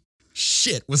room.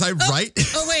 Shit. Was I right?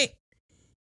 Oh, wait.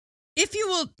 If you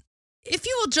will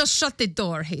just shut the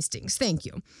door, Hastings. Thank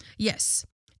you. Yes.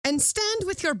 And stand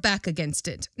with your back against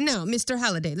it. Now, Mr.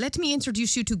 Halliday, let me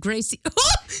introduce you to Gracie.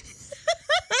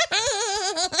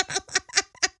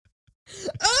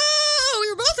 Oh, we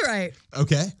were both right.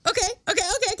 Okay. Okay.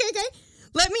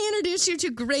 Let me introduce you to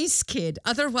Grace Kidd,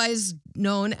 otherwise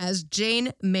known as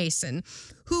Jane Mason,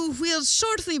 who will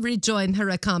shortly rejoin her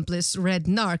accomplice, Red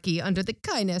Narky, under the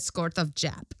kind escort of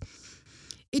Jap.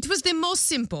 It was the most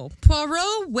simple.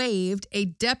 Poirot waved a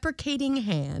deprecating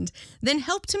hand, then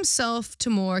helped himself to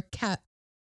more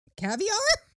caviar?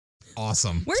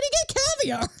 Awesome. Where'd he get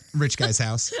caviar? Rich guy's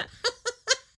house.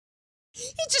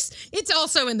 It's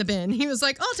also in the bin. He was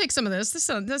like, I'll take some of this.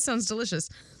 That sounds delicious.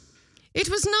 It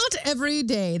was not every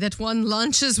day that one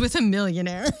lunches with a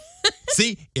millionaire.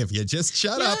 See, if you just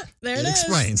shut up, there it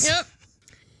explains. Yep.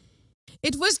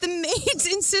 It was the maid's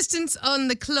insistence on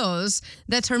the clothes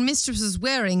that her mistress was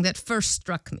wearing that first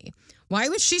struck me. Why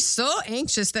was she so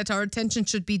anxious that our attention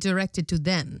should be directed to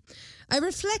them? I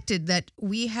reflected that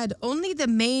we had only the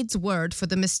maid's word for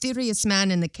the mysterious man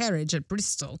in the carriage at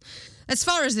Bristol. As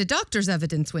far as the doctor's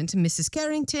evidence went, Mrs.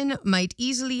 Carrington might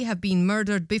easily have been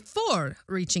murdered before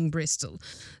reaching Bristol.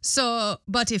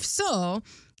 But if so,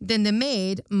 then the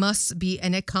maid must be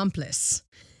an accomplice.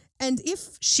 And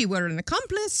if she were an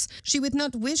accomplice, she would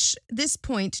not wish this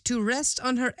point to rest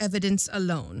on her evidence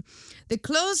alone. The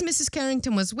clothes Mrs.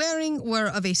 Carrington was wearing were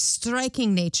of a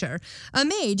striking nature. A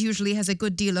maid usually has a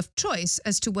good deal of choice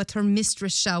as to what her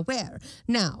mistress shall wear.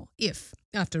 Now, if,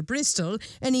 after Bristol,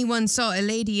 anyone saw a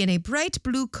lady in a bright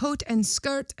blue coat and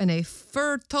skirt and a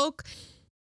fur toque,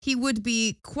 he would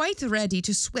be quite ready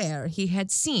to swear he had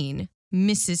seen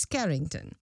Mrs.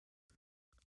 Carrington.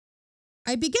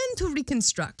 I began to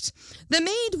reconstruct. The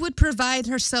maid would provide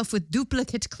herself with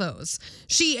duplicate clothes.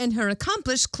 She and her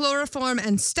accomplice chloroform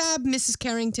and stab Mrs.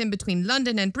 Carrington between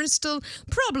London and Bristol,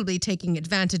 probably taking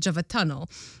advantage of a tunnel.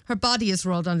 Her body is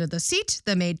rolled under the seat.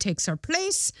 The maid takes her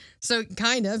place. So,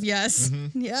 kind of, yes.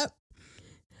 Mm-hmm. Yep.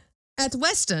 At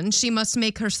Weston, she must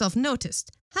make herself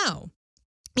noticed. How?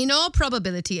 In all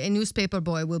probability, a newspaper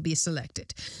boy will be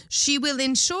selected. She will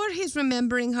ensure his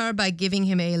remembering her by giving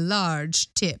him a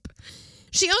large tip.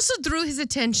 She also drew his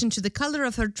attention to the color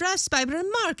of her dress by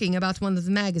remarking about one of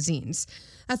the magazines.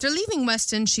 After leaving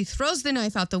Weston, she throws the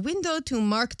knife out the window to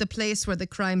mark the place where the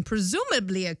crime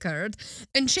presumably occurred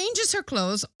and changes her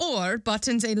clothes or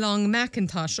buttons a long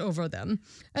mackintosh over them.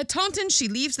 At Taunton, she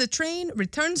leaves the train,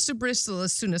 returns to Bristol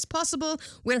as soon as possible,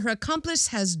 where her accomplice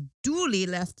has duly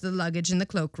left the luggage in the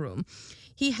cloakroom.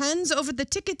 He hands over the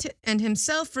ticket and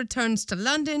himself returns to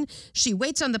London. She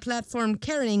waits on the platform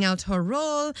carrying out her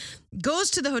role, goes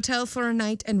to the hotel for a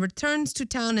night, and returns to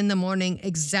town in the morning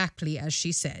exactly as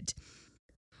she said.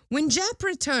 When Japp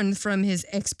returned from his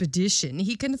expedition,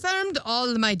 he confirmed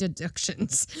all my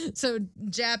deductions. So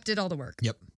Japp did all the work.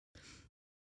 Yep.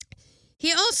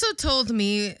 He also told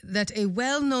me that a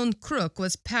well-known crook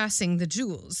was passing the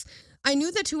jewels. I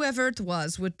knew that whoever it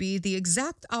was would be the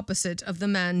exact opposite of the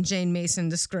man Jane Mason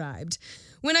described.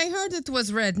 When I heard it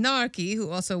was Red Narky, who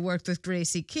also worked with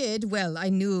Gracie Kidd, well, I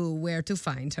knew where to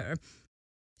find her.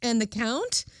 And the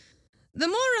Count? The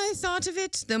more I thought of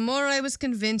it, the more I was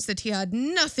convinced that he had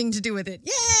nothing to do with it.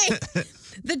 Yay!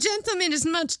 The gentleman is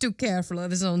much too careful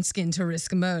of his own skin to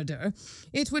risk murder.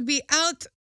 It would be out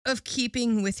of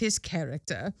keeping with his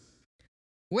character.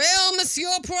 Well, Monsieur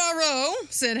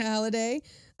Poirot, said Halliday,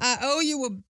 I owe you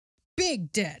a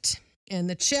big debt, and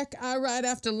the check I write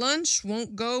after lunch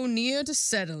won't go near to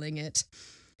settling it.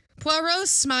 Poirot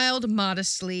smiled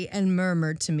modestly and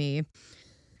murmured to me,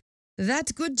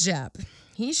 That good Japp.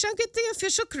 He shall get the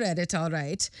official credit, all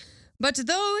right. But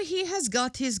though he has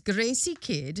got his Gracie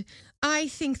Kidd, I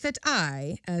think that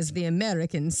I, as the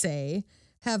Americans say,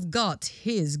 have got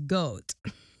his goat.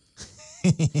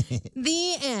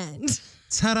 The end.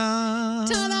 Ta-da!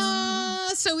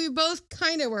 Ta-da! So we both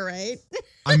kind of were right.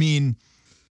 I mean,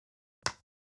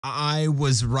 I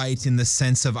was right in the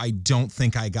sense of I don't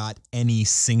think I got any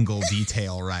single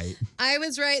detail right. I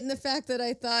was right in the fact that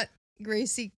I thought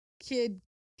Gracie Kidd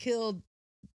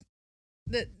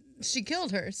she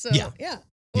killed her. So, yeah.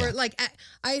 Or Yeah. like,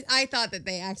 I thought that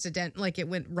they like it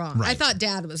went wrong. Right. I thought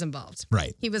Dad was involved.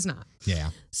 Right. He was not.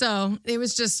 Yeah. So it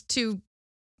was just too,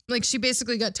 like, she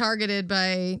basically got targeted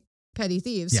by petty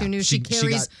thieves Yeah, who knew she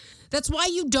carries. got- That's why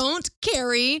you don't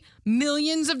carry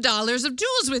millions of dollars of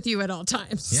jewels with you at all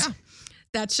times. Yeah.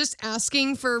 That's just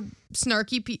asking for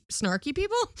snarky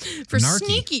people? For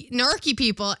Narky. narky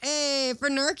people. Hey, for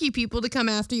narky people to come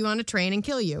after you on a train and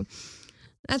kill you.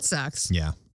 That sucks.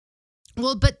 Yeah.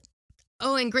 Well,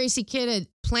 and Gracie Kidd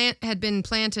had been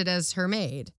planted as her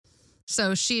maid.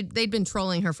 So they'd been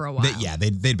trolling her for a while.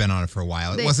 They'd been on it for a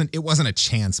while. It wasn't a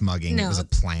chance mugging. No, it was a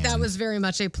plan. That was very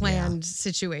much a planned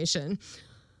situation.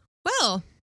 Well,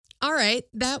 all right.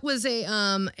 That was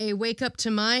a wake up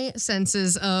to my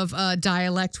senses of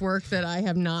dialect work that I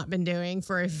have not been doing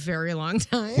for a very long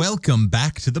time. Welcome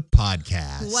back to the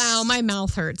podcast. Wow, my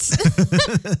mouth hurts.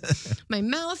 My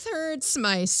mouth hurts,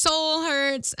 my soul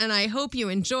hurts, and I hope you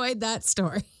enjoyed that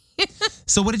story.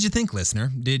 So what did you think,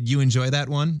 listener? Did you enjoy that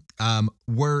one?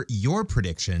 Were your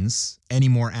predictions any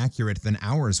more accurate than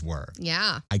ours were?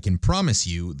 Yeah. I can promise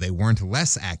you they weren't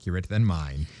less accurate than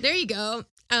mine. There you go.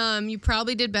 You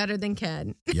probably did better than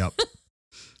Ken, Yep,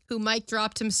 who mic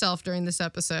dropped himself during this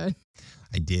episode.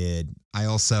 I did.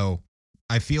 I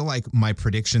feel like my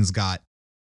predictions got,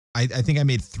 I think I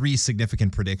made 3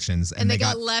 significant predictions. And they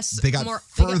got less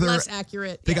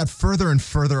accurate. They got further and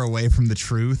further away from the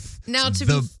truth. Now, to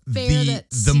be fair,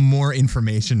 the more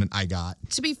information I got.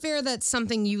 To be fair, that's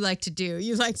something you like to do.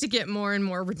 You like to get more and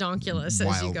more redonkulous as you go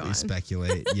Wildly on.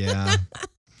 speculate, yeah.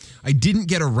 I didn't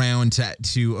get around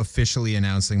to officially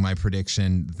announcing my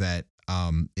prediction that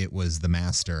it was the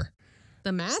Master.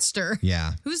 The Master?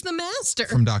 Yeah. Who's the Master?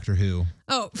 From Doctor Who.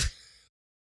 Oh.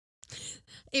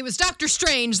 It was Doctor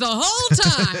Strange the whole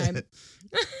time.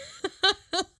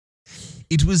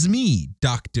 It was me,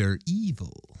 Dr.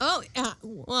 Evil. Oh,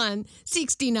 won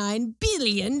 $69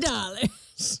 billion.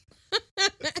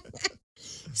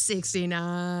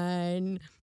 69.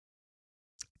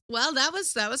 Well, that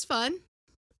was fun.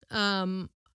 I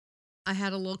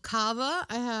had a little kava.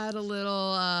 I had a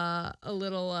little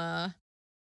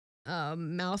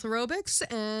mouth aerobics,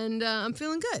 and I'm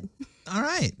feeling good. All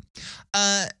right.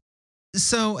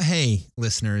 So, hey,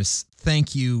 listeners,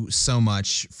 thank you so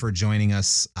much for joining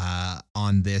us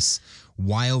on this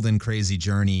wild and crazy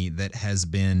journey that has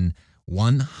been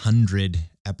 100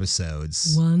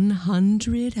 episodes.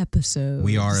 100 episodes.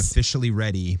 We are officially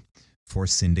ready for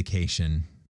syndication.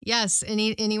 Yes,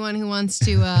 anyone who wants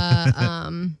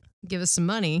to give us some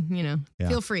money,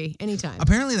 feel free anytime.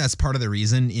 Apparently that's part of the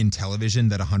reason in television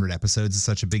that 100 episodes is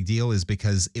such a big deal, is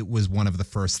because it was one of the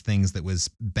first things that was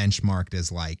benchmarked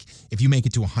as like, if you make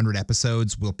it to 100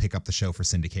 episodes, we'll pick up the show for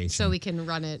syndication. So we can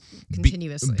run it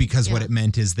continuously. Because what it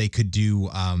meant is they could do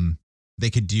a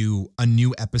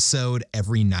new episode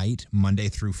every night, Monday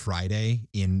through Friday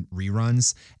in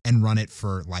reruns, and run it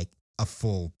for like a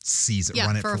full season. Yeah,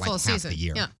 run it for a like full half season. the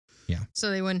year. Yeah.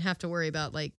 So they wouldn't have to worry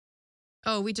about like,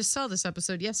 oh, we just saw this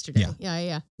episode yesterday.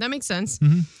 Yeah. That makes sense.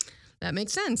 Mm-hmm. That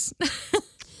makes sense.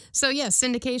 So yeah,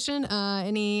 syndication.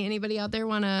 Anybody out there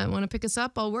wanna pick us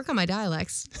up? I'll work on my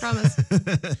dialects. Promise.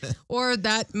 Or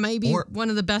that may be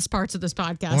one of the best parts of this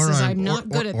podcast is I'm not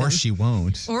good at them. Or she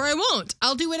won't. Or I won't.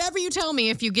 I'll do whatever you tell me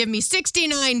if you give me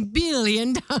 $69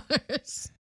 billion.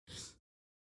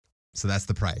 So that's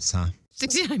the price, huh?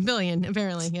 69 billion,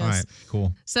 apparently. Yes. All right,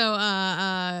 cool. So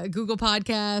Google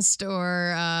Podcast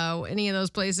or any of those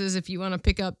places, if you want to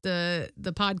pick up the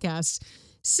podcast,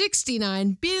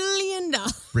 $69 billion.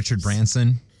 Richard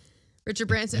Branson. If you're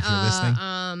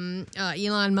listening.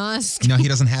 Elon Musk. No, he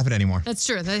doesn't have it anymore. That's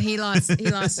true. That he lost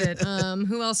it.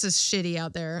 Who else is shitty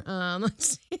out there?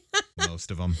 Let's see. Most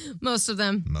of them. Most of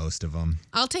them.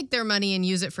 I'll take their money and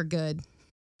use it for good.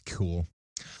 Cool.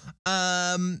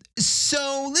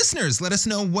 So listeners, let us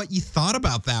know what you thought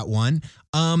about that one.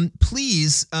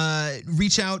 Please,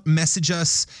 reach out, message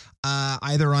us,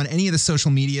 either on any of the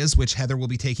social medias, which Heather will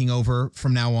be taking over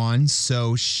from now on.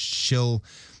 So she'll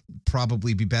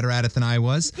probably be better at it than I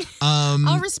was.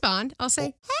 I'll respond. I'll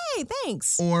say, hey,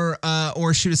 thanks. Or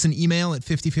shoot us an email at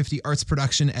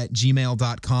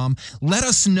 5050artsproduction@gmail.com. Let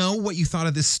us know what you thought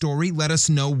of this story. Let us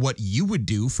know what you would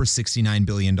do for $69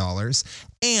 billion.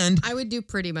 And I would do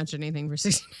pretty much anything for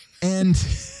 69. And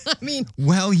I mean,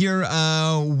 while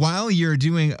you're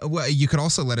doing, well, you could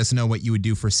also let us know what you would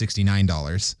do for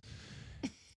 $69.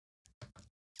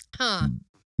 Huh.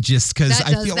 Just because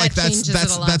I feel like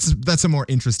that's a more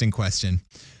interesting question.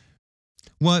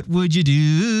 What would you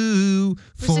do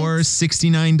for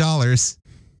 $69?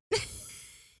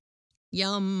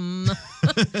 Yum. No,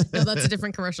 that's a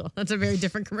different commercial. That's a very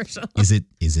different commercial. Is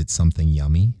it something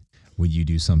yummy? Would you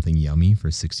do something yummy for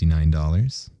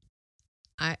 $69?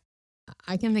 I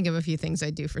can think of a few things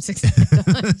I'd do for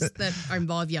 $69 that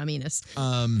involve yumminess.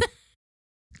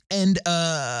 And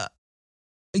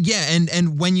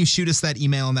when you shoot us that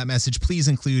email and that message, please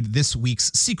include this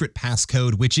week's secret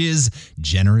passcode, which is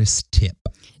generous tip.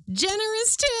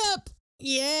 Generous tip.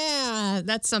 Yeah,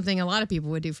 that's something a lot of people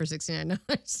would do for $69.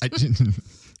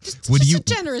 Just a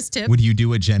generous tip. Would you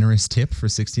do a generous tip for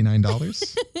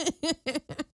 $69?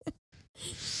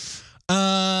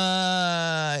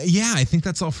 Yeah, I think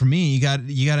that's all for me. You got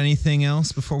anything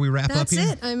else before we wrap up here?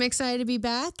 That's it. I'm excited to be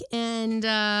back, and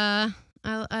I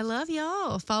love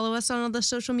y'all. Follow us on all the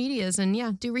social medias, and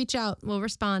yeah, do reach out. We'll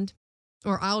respond,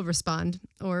 or I'll respond,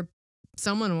 or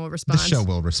someone will respond. The show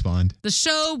will respond. The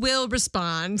show will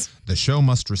respond. The show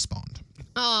must respond.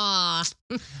 Ah.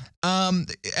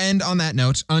 And on that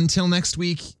note, until next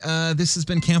week, this has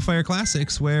been Campfire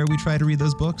Classics, where we try to read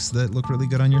those books that look really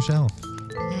good on your shelf.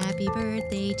 Happy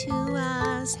birthday to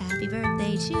us. Happy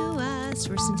birthday to us.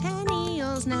 We're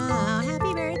centennials now.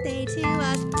 Happy birthday to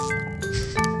us.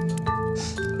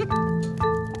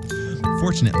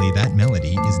 Fortunately, that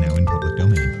melody is now in public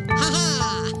domain.